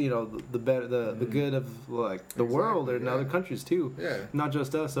protect, you know, the good of like the world and other countries too, not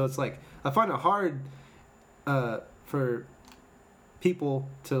just us. So it's like I find it hard for people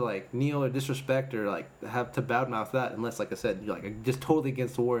to like kneel or disrespect or like have to badmouth that, unless, like I said, you're like just totally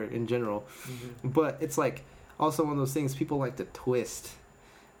against the war in general. But it's like also one of those things people like to twist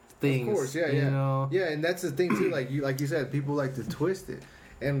things. Of course, you know? Yeah, and that's the thing too. Like you said, people like to twist it.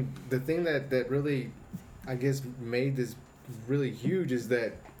 And the thing that really, I guess, made this really huge is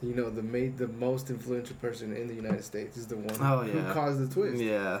that, you know, the most influential person in the United States is the one who caused the twist.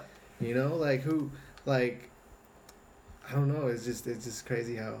 Yeah. You know, like who, like, I don't know. It's just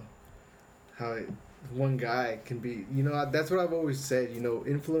crazy how one guy can be. You know, that's what I've always said. You know,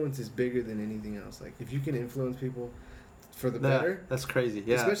 influence is bigger than anything else. Like if you can influence people for the better, that's crazy.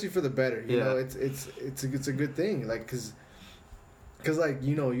 Yeah. Especially for the better. You know, it's a good thing. Like because, like,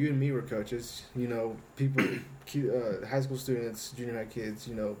 you know, you and me were coaches, you know, people, high school students, junior high kids,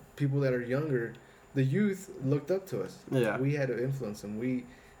 you know, people that are younger, the youth looked up to us. Yeah. We had to influence them.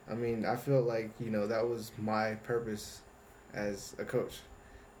 I felt like, you know, that was my purpose as a coach,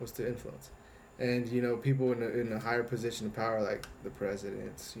 was to influence. And, you know, people in a higher position of power, like the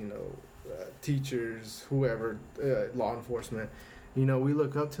presidents, you know, teachers, whoever, law enforcement, you know, we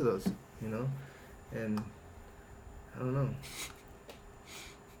look up to those, you know, and I don't know.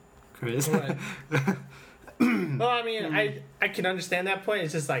 Chris. Right. Well, I mean, I can understand that point.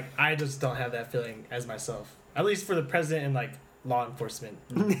 It's just like I just don't have that feeling as myself. At least for the president and like law enforcement,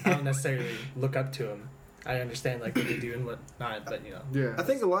 I don't necessarily look up to him. I understand like what they do and what not, but you know. Yeah. I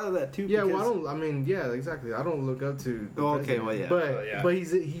think a lot of that too. Yeah. Well, exactly. I don't look up to. But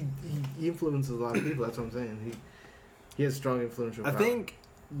he influences a lot of people. That's what I'm saying. He has strong influential power. I think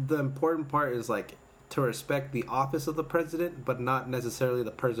the important part is like to respect the office of the president, but not necessarily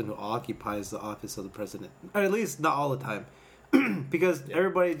the person who occupies the office of the president. Or at least not all the time. Because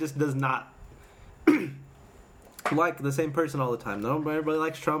everybody just does not like the same person all the time. Not everybody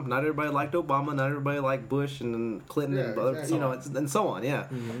likes Trump, not everybody liked Obama, not everybody liked Bush and Clinton, and exactly. you know, and so on,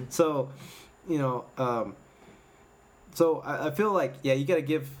 Mm-hmm. So, you know, so I feel like, yeah, you gotta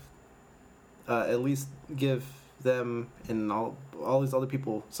give, at least give them and all these other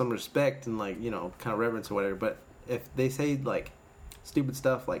people some respect and, like, you know, kind of reverence or whatever. But if they say like stupid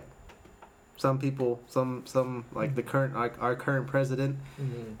stuff, like some people, some like the current, like our current president,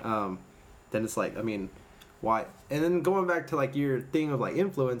 then it's like, I mean, why? And then going back to like your thing of like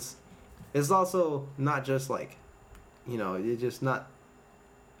influence, it's also not just like, you know, it's just not.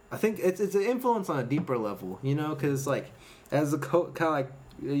 I think it's an influence on a deeper level, you know, because like as a kind of like,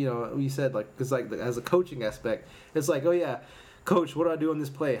 you know, you said, like, because like as a coaching aspect, it's like, oh yeah, coach, what do I do on this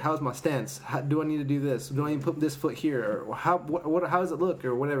play? How's my stance? Do I need to do this? Do I need to put this foot here? Or how does it look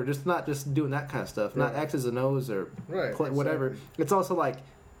or whatever? Just not just doing that kind of stuff, not X's and O's or whatever. Exactly. It's also like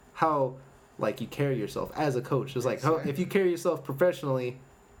how like you carry yourself as a coach. It's like how if you carry yourself professionally,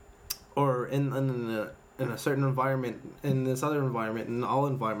 or in a certain environment, in this other environment, in all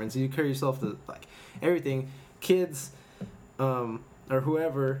environments, you carry yourself to like everything. Kids, or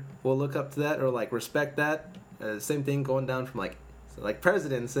whoever will look up to that or like respect that. Same thing going down from like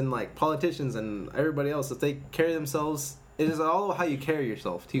presidents and like politicians and everybody else. If they carry themselves, it is all how you carry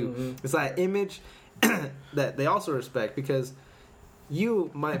yourself too. Mm-hmm. It's that image that they also respect, because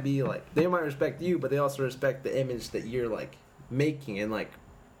you might be like, they might respect you, but they also respect the image that you're like making and like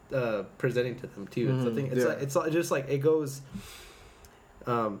presenting to them too. Mm-hmm. So I think it's like, it's just like it goes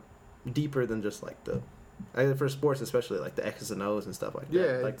deeper than just like the. For sports, especially like the X's and O's and stuff like that.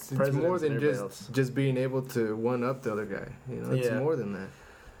 Yeah, like it's more than just being able to one up the other guy. You know, it's more than that.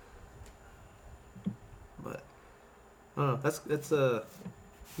 But I don't know. That's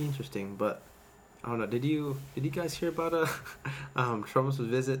interesting. But I don't know. Did you guys hear about Trump's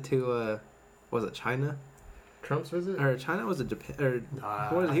visit to was it China? Trump's visit? Or China, was it Japan?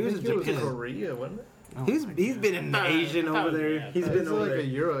 Or he was in Japan. Korea, wasn't it? Oh, he's been in Asian over there. Yeah, he's been over like there. a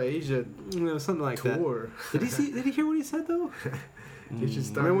Euro-Asia, something like tour. That. Did he hear what he said though? I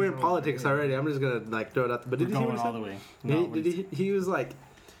mean, we're in politics already. I'm just gonna like throw it out there. But did you hear what he said? All the way. He was like,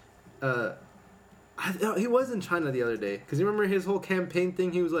 I He was in China the other day because you remember his whole campaign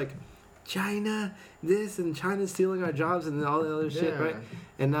thing. He was like, China this and China's stealing our jobs and all the other shit, right?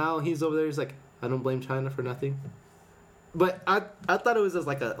 And now he's over there. He's like, I don't blame China for nothing. But I thought it was just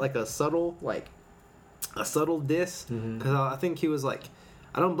like a subtle diss because I think he was like,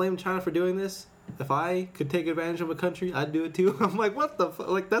 I don't blame China for doing this. If I could take advantage of a country, I'd do it too. I'm like, what the fuck?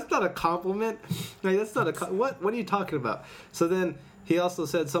 Like, that's not a compliment. Like, that's not what are you talking about? So then he also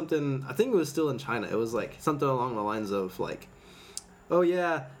said something, I think it was still in China. It was like something along the lines of like, oh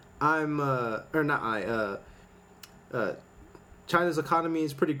yeah, China's economy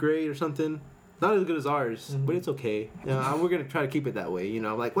is pretty great or something. Not as good as ours, but it's okay. We're gonna try to keep it that way. You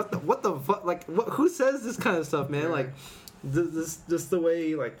know, like what the fuck? Like, who says this kind of stuff, man? Yeah. Like, this just the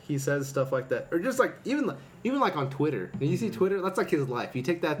way like he says stuff like that, or just like even like on Twitter. When you see Twitter, that's like his life. You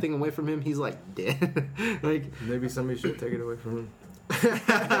take that thing away from him, he's like dead. Like maybe somebody should take it away from him.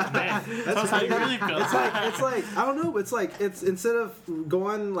 That's how you really feel. It's like I don't know. It's like it's instead of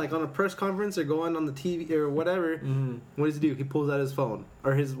going like on a press conference or going on the TV or whatever. What does he do? He pulls out his phone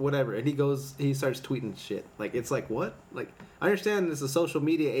or his whatever, and he starts tweeting shit. Like it's like what? Like I understand it's a social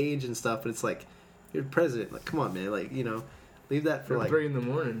media age and stuff, but it's like you're the president. Like come on, man. Like you know, leave that for at like 3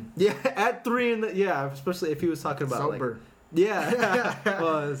 in. Yeah, at 3 in the especially if he was talking about sober. Like, yeah.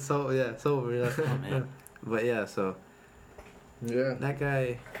 Well, sober. Yeah. Oh man. But yeah, so. Yeah. That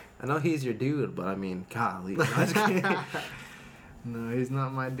guy, I know he's your dude, but I mean, golly. No, he's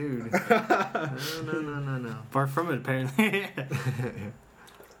not my dude. No. Far from it, apparently.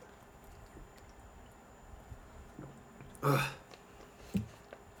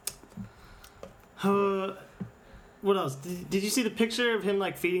 What else? Did you see the picture of him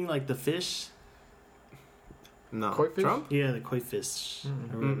like feeding like the fish? No. Koi fish? Trump? Yeah, the koi fish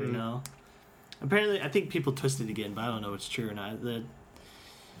or whatever. You know. Apparently, I think people twisted it again, but I don't know if it's true or not.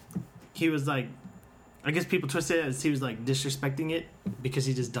 He was like, I guess people twisted it as he was like disrespecting it because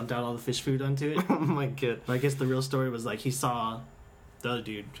he just dumped out all the fish food onto it. Oh my god. But I guess the real story was like he saw the other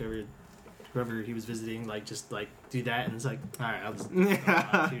dude, whoever he was visiting, like just like do that, and it's like, all right, I'll just too, you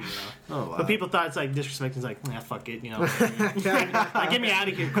know. Oh wow. But people thought it's like disrespecting. It's like, fuck it, you know. Like, get me out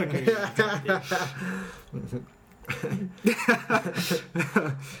of here quicker. You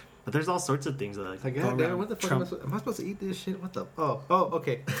know, but there's all sorts of things that like God damn, what the fuck am I supposed to eat this shit? What the? Oh,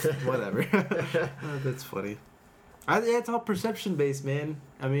 okay. Whatever. That's funny. It's all perception based, man.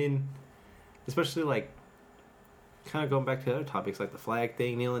 I mean, especially like, kind of going back to other topics like the flag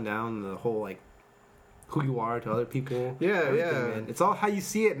thing, kneeling down, the whole like, who you are to other people. Yeah. Man. It's all how you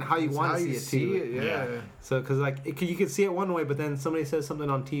see it and how you want to see it too. Yeah. So, because like, you can see it one way, but then somebody says something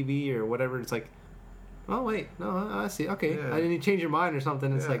on TV or whatever, it's like, oh wait, no, I see. Okay, Yeah. I didn't change your mind or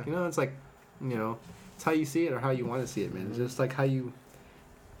something. It's Yeah. like it's like, it's how you see it or how you want to see it, man. It's just like how you,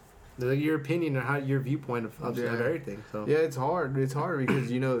 your opinion or how your viewpoint of everything. So Yeah, it's hard. It's hard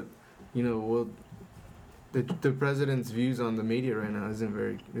because well, the president's views on the media right now isn't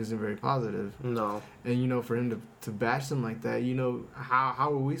very positive. No, And for him to bash them like that,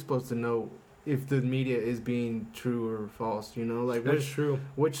 how are we supposed to know if the media is being true or false? Like that's true.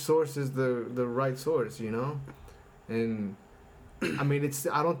 which source is the right source? And I mean,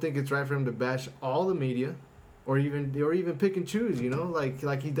 I don't think it's right for him to bash all the media, or even pick and choose.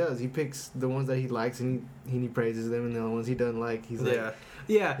 Like he does. He picks the ones that he likes and he praises them, and the other ones he doesn't like. He's like,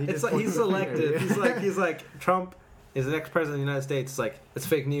 yeah. he It's just like he's points the selective. finger. He's like Trump is the next president of the United States. It's like it's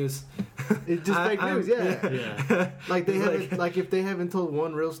fake news. It's just fake news. Yeah. Yeah. Like they It's haven't like if they haven't told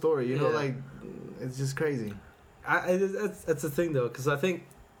one real story, Yeah. like it's just crazy. That's the thing though, because I think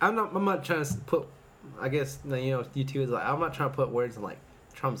I'm not trying to put. I guess you two is like I'm not trying to put words in like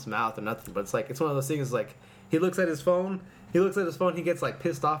Trump's mouth or nothing, but it's like it's one of those things like he looks at his phone, he gets like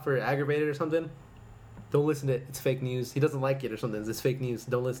pissed off or aggravated or something. Don't listen to it. It's fake news. He doesn't like it or something. It's fake news.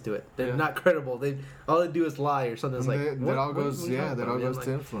 Don't listen to it. They're not credible. All they do is lie or something. It's like that all goes to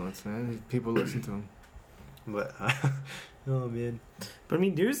to influence, man. People listen to him. But oh man. But I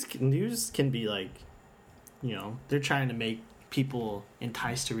mean, news can be like, they're trying to make people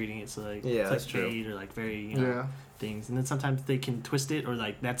enticed to reading it, so like it's that's like true. bait or like very Yeah. things, and then sometimes they can twist it or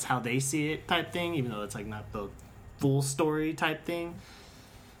like that's how they see it type thing, even though it's like not the full story type thing.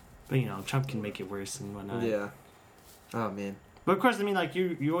 But Trump can make it worse and whatnot. Yeah. Oh man. But of course, I mean, like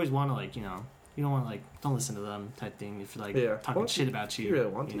you always want to like you don't want to like don't listen to them type thing if you're like talking shit about you. You really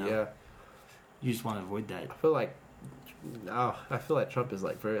want to, yeah. You just want to avoid that. I feel like Trump is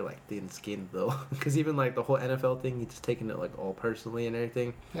like very like thin-skinned though, because even like the whole NFL thing, he's just taking it like all personally and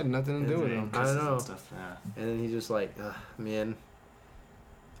everything. Had nothing to do with him. I don't know. And stuff, yeah. And then he's just like, man.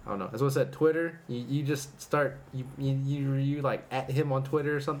 I don't know. As what I said, Twitter. You just start you like at him on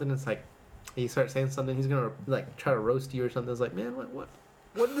Twitter or something. It's like, you start saying something, he's gonna like try to roast you or something. It's like, man,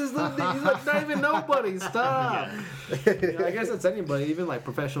 what is this little thing? He's like, not even nobody. Stop. I guess it's anybody, even like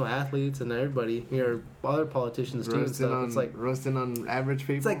professional athletes and everybody. Or other politicians too. And stuff. It's like roasting on average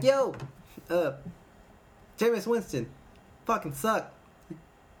people. It's like, yo, Jameis Winston, fucking suck.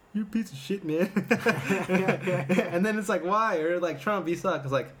 You piece of shit, man. And then it's like, why? Or like Trump, you suck.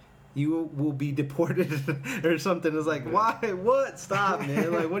 It's like, you will be deported or something. It's like, why? What? Stop,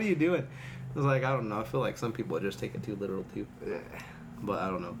 man. Like, what are you doing? It's like, I don't know. I feel like some people just take it too literal too. Yeah. But I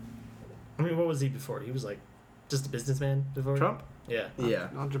don't know. I mean, what was he before? He was like just a businessman before? Trump? Yeah. Yeah.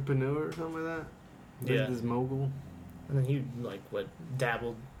 Entrepreneur or something like that. Yeah. Business mogul. And then he like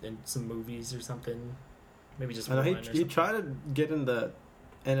dabbled in some movies or something. Maybe just I know one he or something. tried to get in the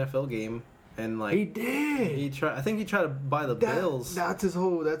NFL game and like He did. I think he tried to buy the Bills. That's his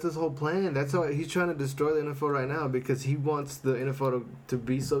whole plan. That's how he's trying to destroy the NFL right now because he wants the NFL to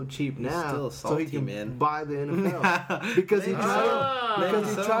be so cheap now, still so he salty, can man. buy the NFL because he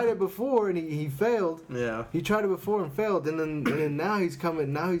tried it before and he failed. Yeah. He tried it before and failed, and then now he's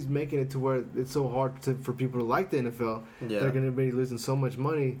coming. Now he's making it to where it's so hard for people to like the NFL. Yeah. They're going to be losing so much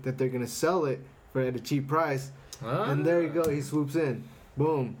money that they're going to sell it at a cheap price. And there you go. He swoops in.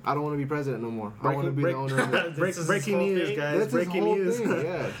 Boom! I don't want to be president no more. I want to be the owner of it. Breaking news, guys. That's Breaking his whole news. thing.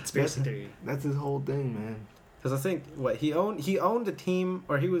 Yeah, Conspiracy theory. that's his whole thing, man. Because I think he owned a team,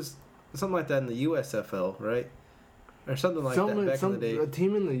 or he was something like that in the USFL, right? Or something like that back in the day. A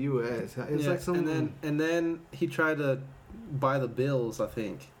team in the U.S. It's like some. And then he tried to buy the Bills, I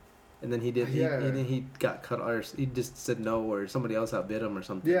think. And then he did. And then he got cut. Or he just said no, or somebody else outbid him, or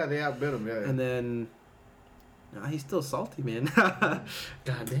something. Yeah, they outbid him. Yeah. And then. Nah, he's still salty, man. God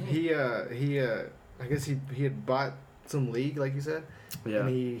damn. He I guess he had bought some league, like you said. Yeah. And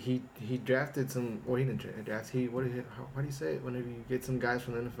he drafted some. Well, he didn't draft. How do you say it? Whenever you get some guys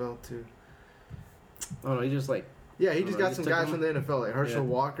from the NFL to. Oh no, he just like. Yeah, he just got he some took guys him? from the NFL, like Herschel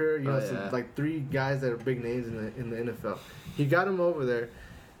Walker. You know, some, like 3 guys that are big names in the NFL. He got him over there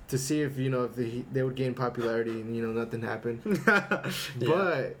to see if they would gain popularity, and nothing happened.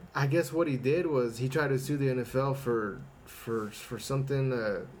 But I guess what he did was he tried to sue the NFL for something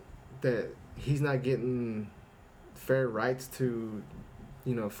that he's not getting fair rights to,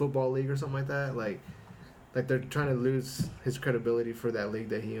 football league or something like that. Like they're trying to lose his credibility for that league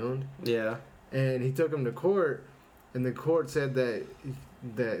that he owned. Yeah. And he took him to court, and the court said that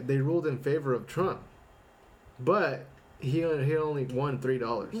they ruled in favor of Trump, but. He only won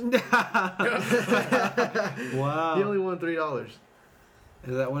 $3. Wow. He only won $3. Is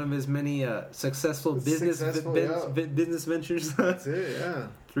that one of his many successful business ventures? That's it. Yeah.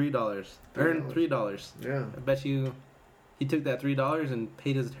 $3. Earned $3. Yeah. I bet you he took that $3 and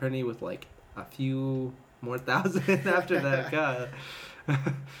paid his attorney with like a few more thousand after that. God.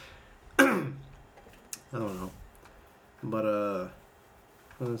 I don't know. But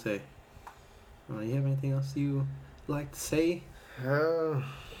what was I gonna say? You have anything else you like to say? I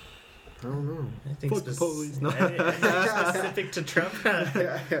don't know. I think Fuck the police. No. specific to Trump.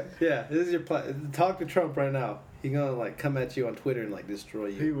 Yeah, this is your plan. Talk to Trump right now. He's gonna like come at you on Twitter and like destroy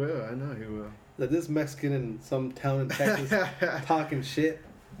you. He will. I know he will. Like this Mexican in some town in Texas talking shit.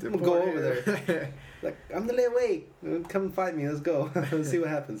 I'm gonna go over there. Like I'm the little way. Come and fight me. Let's go. Let's see what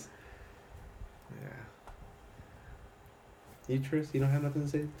happens. Yeah. You Tris? You don't have nothing to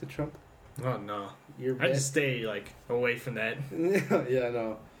say to Trump? Oh no. You're I just stay like away from that. Yeah,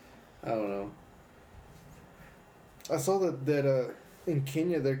 no. I don't know. I saw that in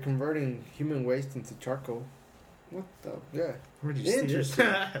Kenya they're converting human waste into charcoal. What the? Yeah. Where did you see this?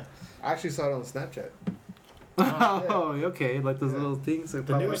 I actually saw it on Snapchat. Oh, okay. Like those little things.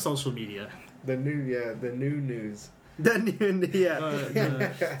 The new social media. The new news. The new, yeah.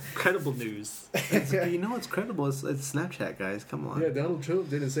 The credible news. You know what's credible? It's Snapchat, guys. Come on. Yeah, Donald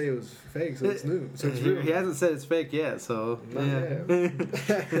Trump didn't say it was fake, so it's new. So it's real. He hasn't said it's fake yet, so. Not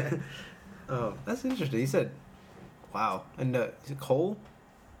Yeah. Oh, that's interesting. He said, wow. And is it coal?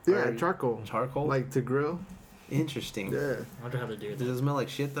 Yeah, Or charcoal. Charcoal? Like to grill. Interesting. Yeah. I wonder how to do Does that. it smell like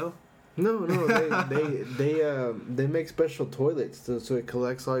shit, though? No, they make special toilets so it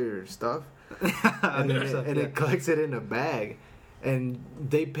collects all your stuff, and it collects it in a bag, and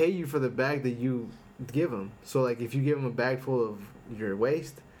they pay you for the bag that you give them. So like if you give them a bag full of your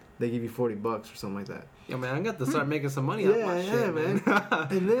waste, they give you $40 or something like that. Yo, man, I got to start making some money off my shit, man.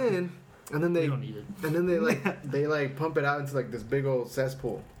 and then We they don't need it. and then they pump it out into like this big old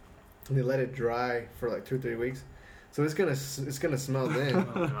cesspool, and they let it dry for like 2-3 weeks. So it's gonna smell then.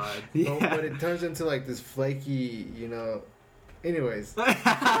 Oh god. Yeah. But it turns into like this flaky, Anyways, No,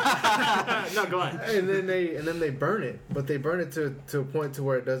 go on. and then they burn it, but they burn it to a point to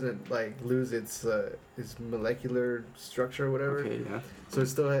where it doesn't like lose its molecular structure or whatever. Okay, yeah. So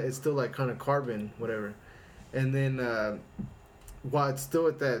it's still like kind of carbon, whatever. And then while it's still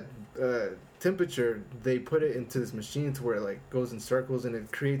at that temperature, they put it into this machine to where it like goes in circles and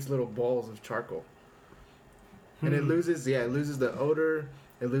it creates little balls of charcoal. And it loses the odor.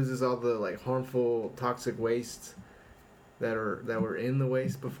 It loses all the like harmful toxic waste that were in the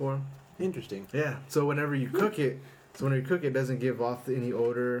waste before. Interesting. Yeah. So whenever you cook it, it doesn't give off any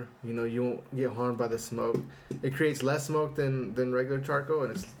odor. You know, you won't get harmed by the smoke. It creates less smoke than regular charcoal,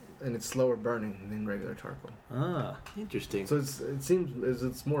 and it's slower burning than regular charcoal. Ah, Interesting. So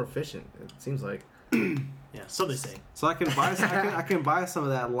it's more efficient. It seems like. yeah. So they say. So I can buy some of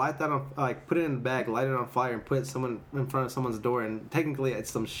that, light that on, like put it in a bag, light it on fire, and put someone in front of someone's door, and technically it's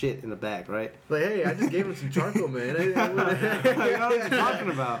some shit in the bag, right? Like, hey, I just gave him some charcoal, man. I Like, what are you talking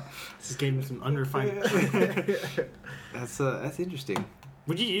about? Just gave him some unrefined. That's interesting.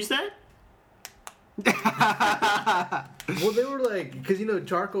 Would you use that? Well, they were like, because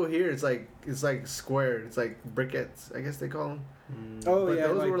charcoal here, it's like squared. It's like briquettes, I guess they call them. Oh But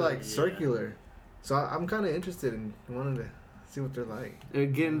those were like yeah. circular. So I'm kind of interested in wanting to see what they're like.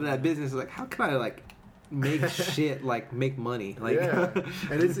 Get into that business. Like, how can I like make shit like make money? Like, Yeah,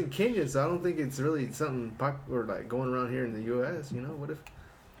 and it's in Kenya, so I don't think it's really something popular like going around here in the U.S. What if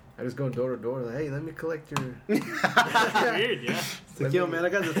I just go door to door, like, hey, let me collect your. Weird, yeah. It's like, yo, man, I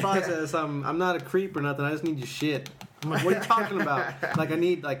got this process. I'm not a creep or nothing. I just need your shit. I'm like, what are you talking about? Like, I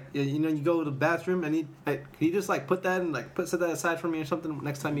need, like, you go to the bathroom. Can you just, like, put that and, like, set that aside for me or something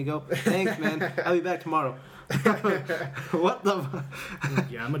next time you go? Thanks, man. I'll be back tomorrow. What the?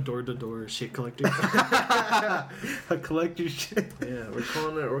 Yeah, I'm a door-to-door shit collector. I collect your shit. Yeah, we're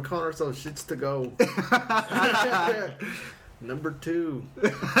calling ourselves Shits to Go. Number 2.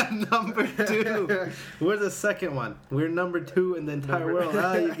 Number 2. We're the second one. We're number 2 in the entire world.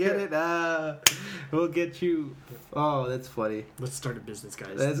 You get it? We'll get you. Oh, that's funny. Let's start a business,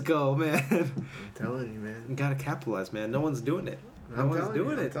 guys. Let's go, man. I'm telling you, man. You gotta capitalize, man. No one's doing it. No I'm one's telling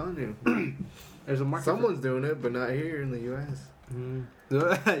doing you, it. I'm telling you. There's a market. Someone's doing it, but not here in the U.S.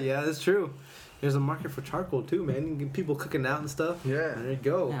 Yeah, that's true. There's a market for charcoal too, man. You get people cooking out and stuff. Yeah. There you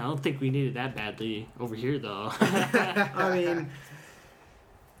go. Yeah, I don't think we need it that badly over here, though. I mean,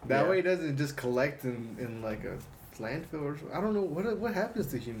 That yeah. way it doesn't just collect in like a landfill or something. I don't know what happens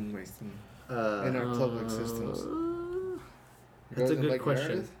to human waste in our public systems. It That's a goes in good Lake question.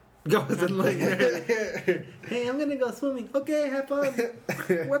 Meredith? Goes in like, hey, I'm gonna go swimming. Okay, have fun.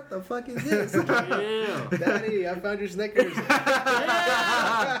 What the fuck is this? Yeah. Daddy, I found your Snickers.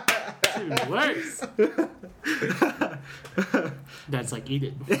 Yeah. It's even worse. That's like, eat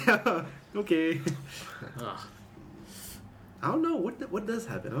it. Okay. Ugh. I don't know what does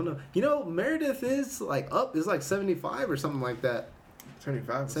happen. I don't know. Meredith is like up. Is like 75 or something like that.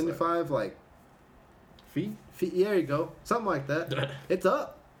 75. what's that? 75 like Feet? feet. Yeah, there you go. Something like that. It's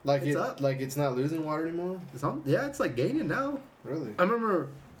up. Like It's up. Like it's not losing water anymore? Yeah, it's like gaining now. Really? I remember.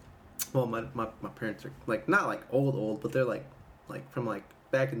 Well, my parents are like not like old, but they're like from like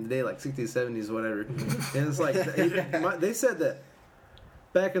back in the day, like 60s, 70s, whatever. And it's like they said that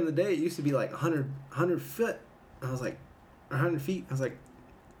back in the day it used to be like 100 foot. I was like 100 feet. I was like,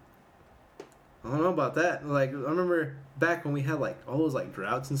 I don't know about that. Like I remember back when we had like all those like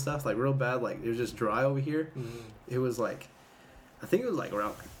droughts and stuff, like real bad. Like it was just dry over here. It was like. I think it was like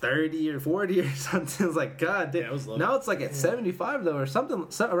around 30 or 40 or something. It was like, God damn. Yeah, it was low. Now it's like at 75 though, or something,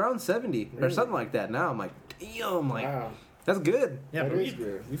 around 70 or something like that. Now I'm like, damn, like Wow. that's good. Yeah, That but is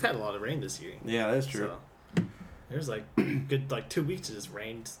good. we've had a lot of rain this year. Yeah, that's So, there's like good 2 weeks it just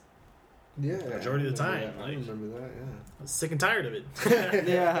rained. Yeah. Majority of the I remember time, that. I like- remember that, I was sick and tired of it.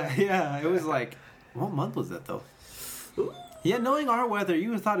 yeah. It was like, what month was that though? Yeah, knowing our weather,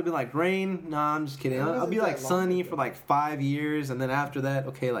 you would thought it'd be like rain. Nah, I'm just kidding. It I'll wasn't be like that long sunny ago. for like 5 years, and then after that,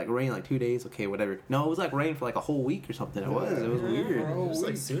 okay, like rain like 2 days. Okay, whatever. No, it was like rain for like a whole week or something. It was weird. It was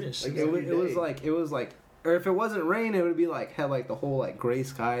like week. soonish. Like, It was like, or if it wasn't rain, it would be like had like the whole like gray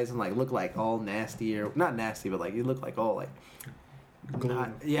skies and like look like all nasty or not nasty, but like it looked like all like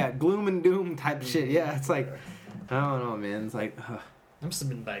Gloom. gloom and doom type shit. Yeah, it's like I don't know, man. It's like I must have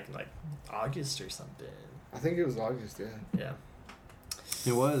been back in like August or something. I think it was August, yeah. Yeah.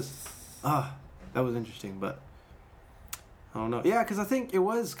 it was that was interesting, but I don't know. Yeah, because I think it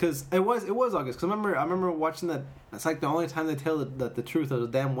was August. Because I remember watching that. It's like the only time they tell the truth of the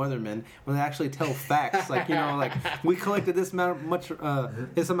damn weathermen when they actually tell facts. Like like we collected this amount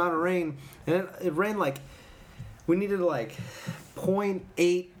of rain, and it rained like we needed like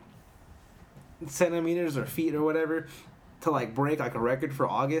 0.8 centimeters or feet or whatever, to like break like a record for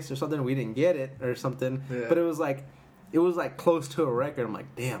August or something. We didn't get it or something, Yeah. but it was like close to a record. I'm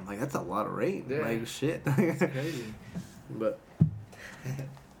like, damn, like that's a lot of rain. Yeah. Like shit. It's crazy. But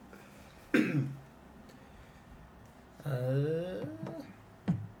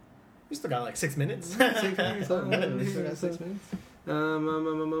we still got like 6 minutes. 6 minutes. We still got 6 minutes.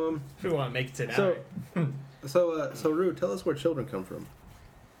 If we want to make it to an So- hour. So Rue, tell us where children come from.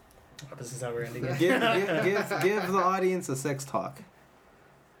 Oh, this is how we're ending it. Give the audience a sex talk.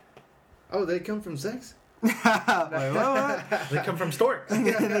 Oh, they come from sex? Wait, what? They come from storks.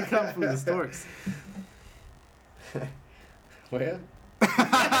 They come from the storks. Well,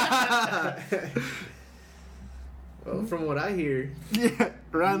 well, from what I hear, Yeah,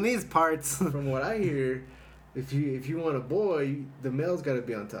 around these parts. if you want a boy, the male's got to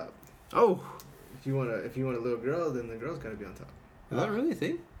be on top. Oh, If you want a little girl, then the girl's got to be on top. is that really a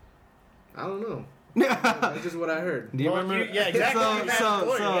thing? I don't know. Do That's just what I heard. you Well, remember? yeah, exactly. You had a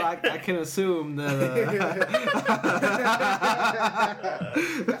boy, So right? I can assume that.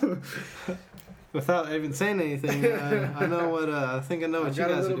 Without even saying anything, I know what. I think I know what I you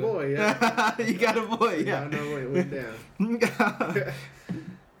got a guys little are doing. boy, yeah. You got a boy, I yeah. know what went down.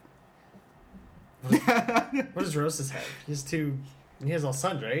 What does Rosas have? He has all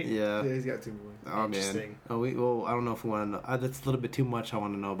sons, right? Yeah. Yeah, he's got 2 boys. Oh man. Interesting. Oh, well, I don't know if we want to know. That's a little bit too much. I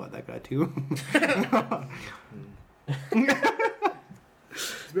want to know about that guy too.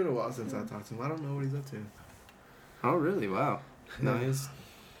 It's been a while since I talked to him. I don't know what he's up to. Oh really? Wow. No,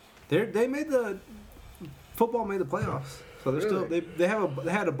 they made the football made the playoffs. So they're still Really? they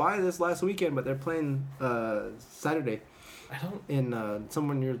had a bye this last weekend, but they're playing Saturday I don't. in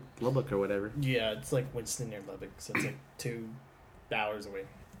somewhere near Lubbock or whatever. Yeah, it's like Winston near Lubbock, so it's like 2 hours away.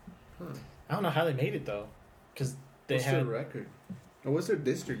 Huh. I don't know how they made it though, because they What's had their record? Or what's their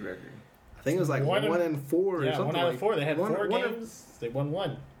district record? I think it was like One 1 in- and 4 or yeah something. 1 out of like, 4. They had one- 4 one in- games. They won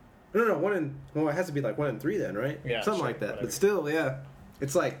 1. No, 1 and well, it has to be like 1 and 3 then, right? Yeah, something sure, like that. whatever. But still, yeah,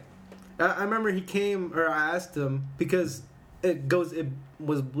 it's like I remember he came or I asked him because it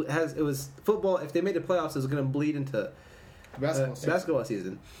was football. If they made the playoffs, it was going to bleed into basketball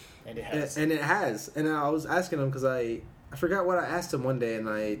season. And it has. And it has. And I was asking him because I forgot what I asked him one day, and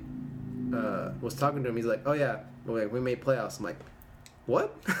I was talking to him. He's like, "Oh yeah, we made playoffs." I'm like,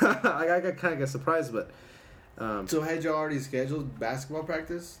 "What?" I got surprised, but So had you already scheduled basketball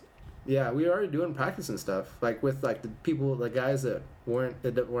practice? yeah, we were already doing practice and stuff, like with like the guys that weren't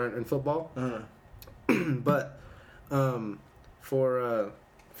in football, but for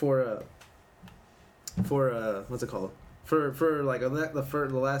what's it called? For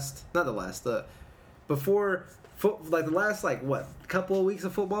like the last like what couple of weeks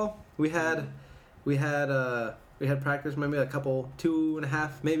of football we had practice maybe a couple 2.5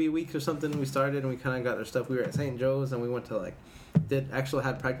 maybe weeks or something. We started and we kind of got our stuff. We were at St. Joe's and we went to like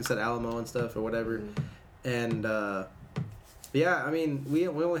had practice at Alamo and stuff or whatever. And yeah, I mean we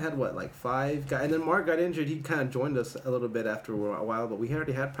only had what like 5 guys, and then Mark got injured. He kind of joined us a little bit after a while, but we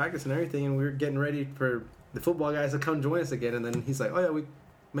already had practice and everything, and we were getting ready for the football guys to come join us again. And then he's like, "Oh yeah, we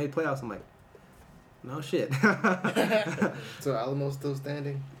made playoffs." I'm like, "No shit." So Alamo's still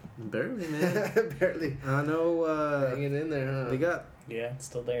standing? Barely, man. Barely. I know. Hanging in there, huh? They got Yeah, it's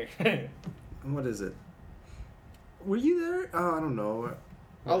still there. what is it? Were you there? Oh, I don't know.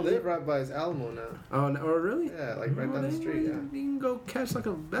 I live right by his Alamo now. Oh, no, or really? Yeah, like right down the street, yeah. You can go catch like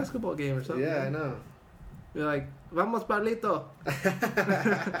a basketball game or something. Yeah, I know. You're like, vamos, Pablito.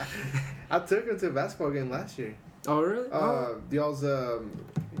 I took him to a basketball game last year. Oh, really? Y'all's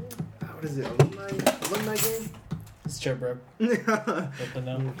what is it? Alumni game? It's true, bro. Oh. Let them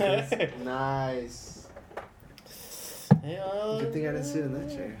know. Nice. Yeah. Good thing I didn't sit in that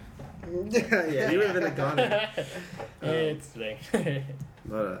chair. yeah, you would have been gone. It's today.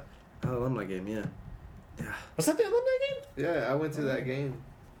 But alumni game, yeah. Was that the alumni game? Yeah, I went to that game.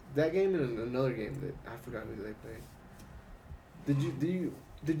 That game and another game that I forgot who they played.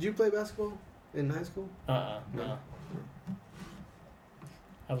 Did you play basketball in high school? No.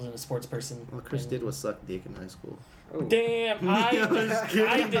 I wasn't a sports person. All Chris did was suck dick in high school. Oh. Damn, I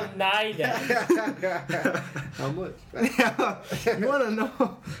deny that. How much? You want to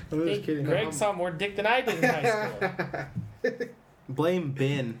know? I'm just kidding. Greg saw more dick than I did in high school. Blame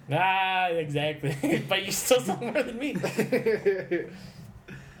Ben. Ah, exactly. But you still saw more than me.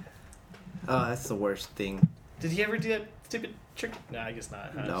 Oh, that's the worst thing. Did he ever do that stupid trick? No, I guess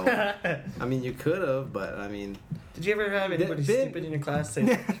not. Huh? No. I mean, you could have, but I mean, Did you ever have anybody Ben- stupid in your class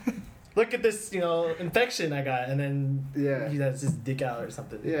say, look at this, infection I got, and then he has his dick out or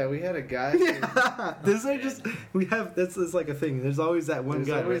something. Yeah, we had a guy. These are just that's like a thing. There's always that one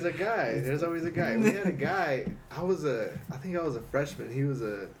guy. There's always a guy. We had a guy. I think I was a freshman. He was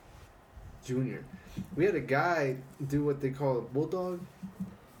a junior. We had a guy do what they call a bulldog.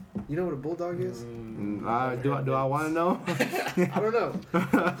 You know what a bulldog is? Do I want to know? I don't know.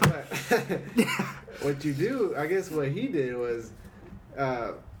 But what you do, I guess what he did was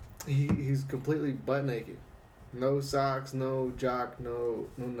he's completely butt naked. No socks, no jock, no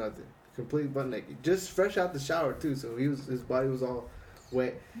nothing. Completely butt naked. Just fresh out the shower too, so his body was all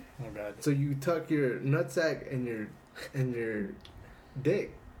wet. Oh god. So you tuck your nutsack and your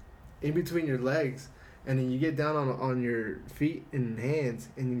dick in between your legs, and then you get down on your feet and hands,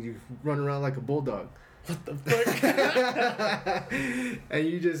 and you run around like a bulldog. What the fuck? And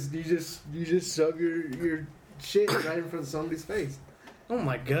you just shove your shit right in front of somebody's face. Oh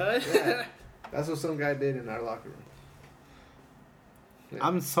my god. Yeah. That's what some guy did in our locker room. Yeah.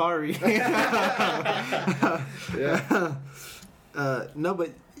 I'm sorry. Yeah. No,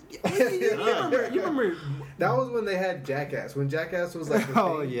 but you remember That was when they had Jackass. When Jackass was like the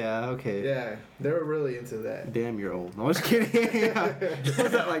Oh thing. yeah, okay. Yeah, they were really into that. Damn, you're old. No, I was kidding.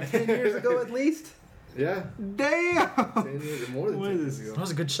 Was that like 10 years ago at least? Yeah. Damn. 10 years, more than What 10 is years this? ago. That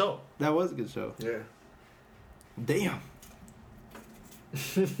was a good show. That was a good show. Yeah. Damn.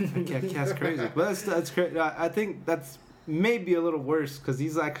 That's crazy. But that's crazy. I think that's maybe a little worse because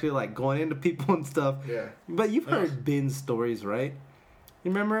he's actually like going into people and stuff. Yeah. But you've heard Ben's stories, right?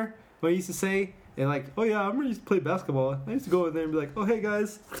 You remember what he used to say? And like, oh yeah, I remember I used to play basketball. I used to go in there and be like, oh hey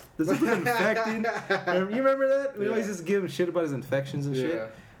guys, this is infected. You remember that? We always just give him shit about his infections and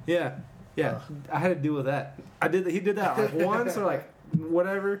shit. Yeah. Yeah. I had to deal with that. He did that like once or like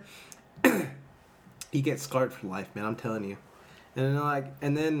whatever. He gets scarred for life, man. I'm telling you.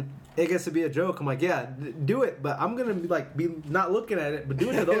 And then it gets to be a joke. I'm like, yeah, do it, but I'm gonna be not looking at it, but do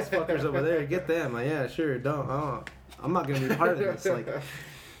it to those fuckers over there. Get them. Like, yeah, sure, don't. I'm not gonna be part of this. Like,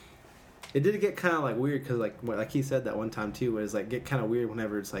 it did get kind of like weird because like he said that one time too, where it's like get kind of weird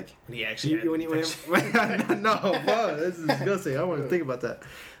whenever it's like When he actually no, fuck, this is disgusting. I don't want to think about that.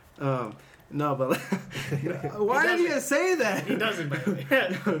 No, but why did you say that? He doesn't, by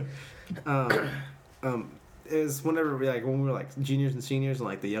the way. Is whenever when we were like juniors and seniors and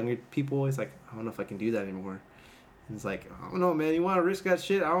like the younger people, it's like I don't know if I can do that anymore. And it's like I don't know, man. You want to risk that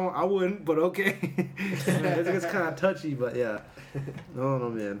shit? I wouldn't, but okay. It's kind of touchy, but yeah. No,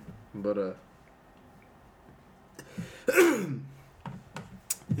 man. But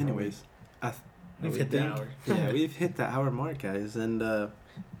anyways, We've hit the hour. Yeah, we've hit the hour mark, guys, and I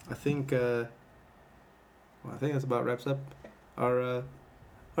think I think that's about wraps up our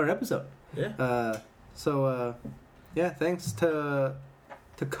episode. Yeah. So thanks to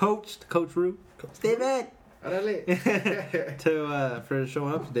Coach Rue, Steven, for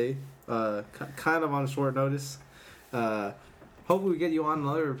showing up today. Kind of on short notice. Hopefully we get you on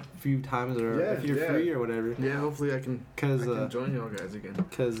another few times, or if you're free or whatever. Yeah, hopefully I can join y'all guys again.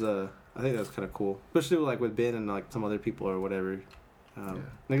 Because I think that's kind of cool, especially with Ben and like some other people or whatever.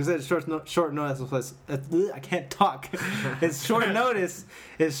 Like I said, short notice. I can't talk. It's short notice.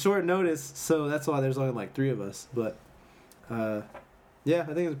 So that's why there's only like 3 of us. But I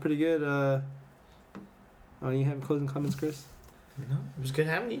think it's pretty good. You have closing comments, Chris? No, it was good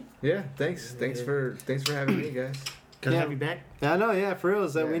having you. Yeah, thanks for having me, guys. Good to have you back. Yeah, I know. Yeah, for real.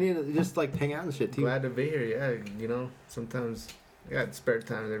 So we need to just like hang out and shit too. Glad to be here. Yeah, sometimes I got spare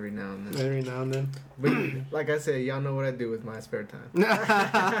time every now and then. But like I said, y'all know what I do with my spare time.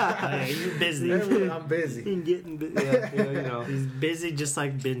 You're busy. I'm busy. Getting busy. He's busy just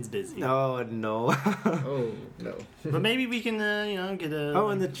like Ben's busy. Oh, no. Oh, no. But maybe we can, get a... Oh,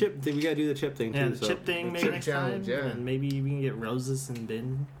 and the chip thing. We gotta do the chip thing, too. Yeah, the chip thing maybe next challenge, time. Yeah. And maybe we can get Roses and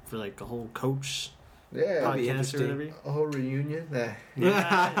Ben for like a whole coach Yeah, podcast or whatever. a whole reunion.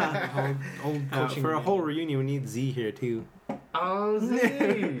 Yeah, whole coaching. For a whole reunion, we need Z here, too. Oh,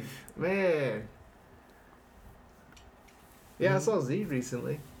 Z! Man. Yeah, I saw Z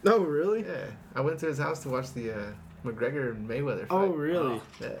recently. Oh, really? Yeah. I went to his house to watch the McGregor and Mayweather fight. Oh, really?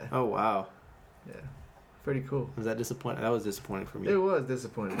 Yeah. Oh, wow. Yeah. Pretty cool. Was that disappointing? That was disappointing for me. It was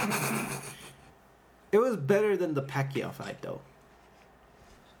disappointing. It was better than the Pacquiao fight, though.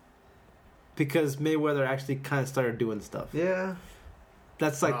 Because Mayweather actually kind of started doing stuff. Yeah.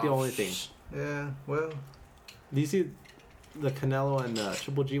 That's like the only thing. Yeah, well. Do you see the Canelo and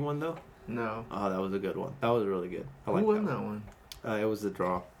Triple G one, though? No. Oh, that was a good one. That was really good. I like Who won that one? It was the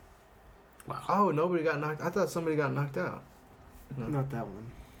draw. Wow. Oh, nobody got knocked. I thought somebody got knocked out. No. Not that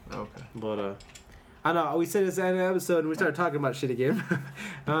one. Okay. But I know we said it's the end of the episode and we started talking about shit again.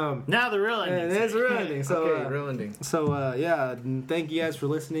 Now the real ending. And it's the real ending. So, okay, real ending. So yeah, thank you guys for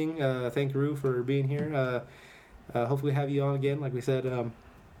listening. Thank Rue for being here. Hopefully have you on again. Like we said,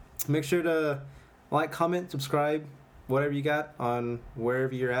 make sure to like, comment, subscribe, whatever you got on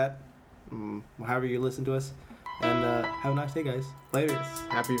wherever you're at, however you listen to us. And have a nice day, guys. Later.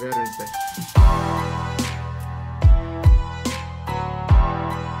 Happy Veterans Day.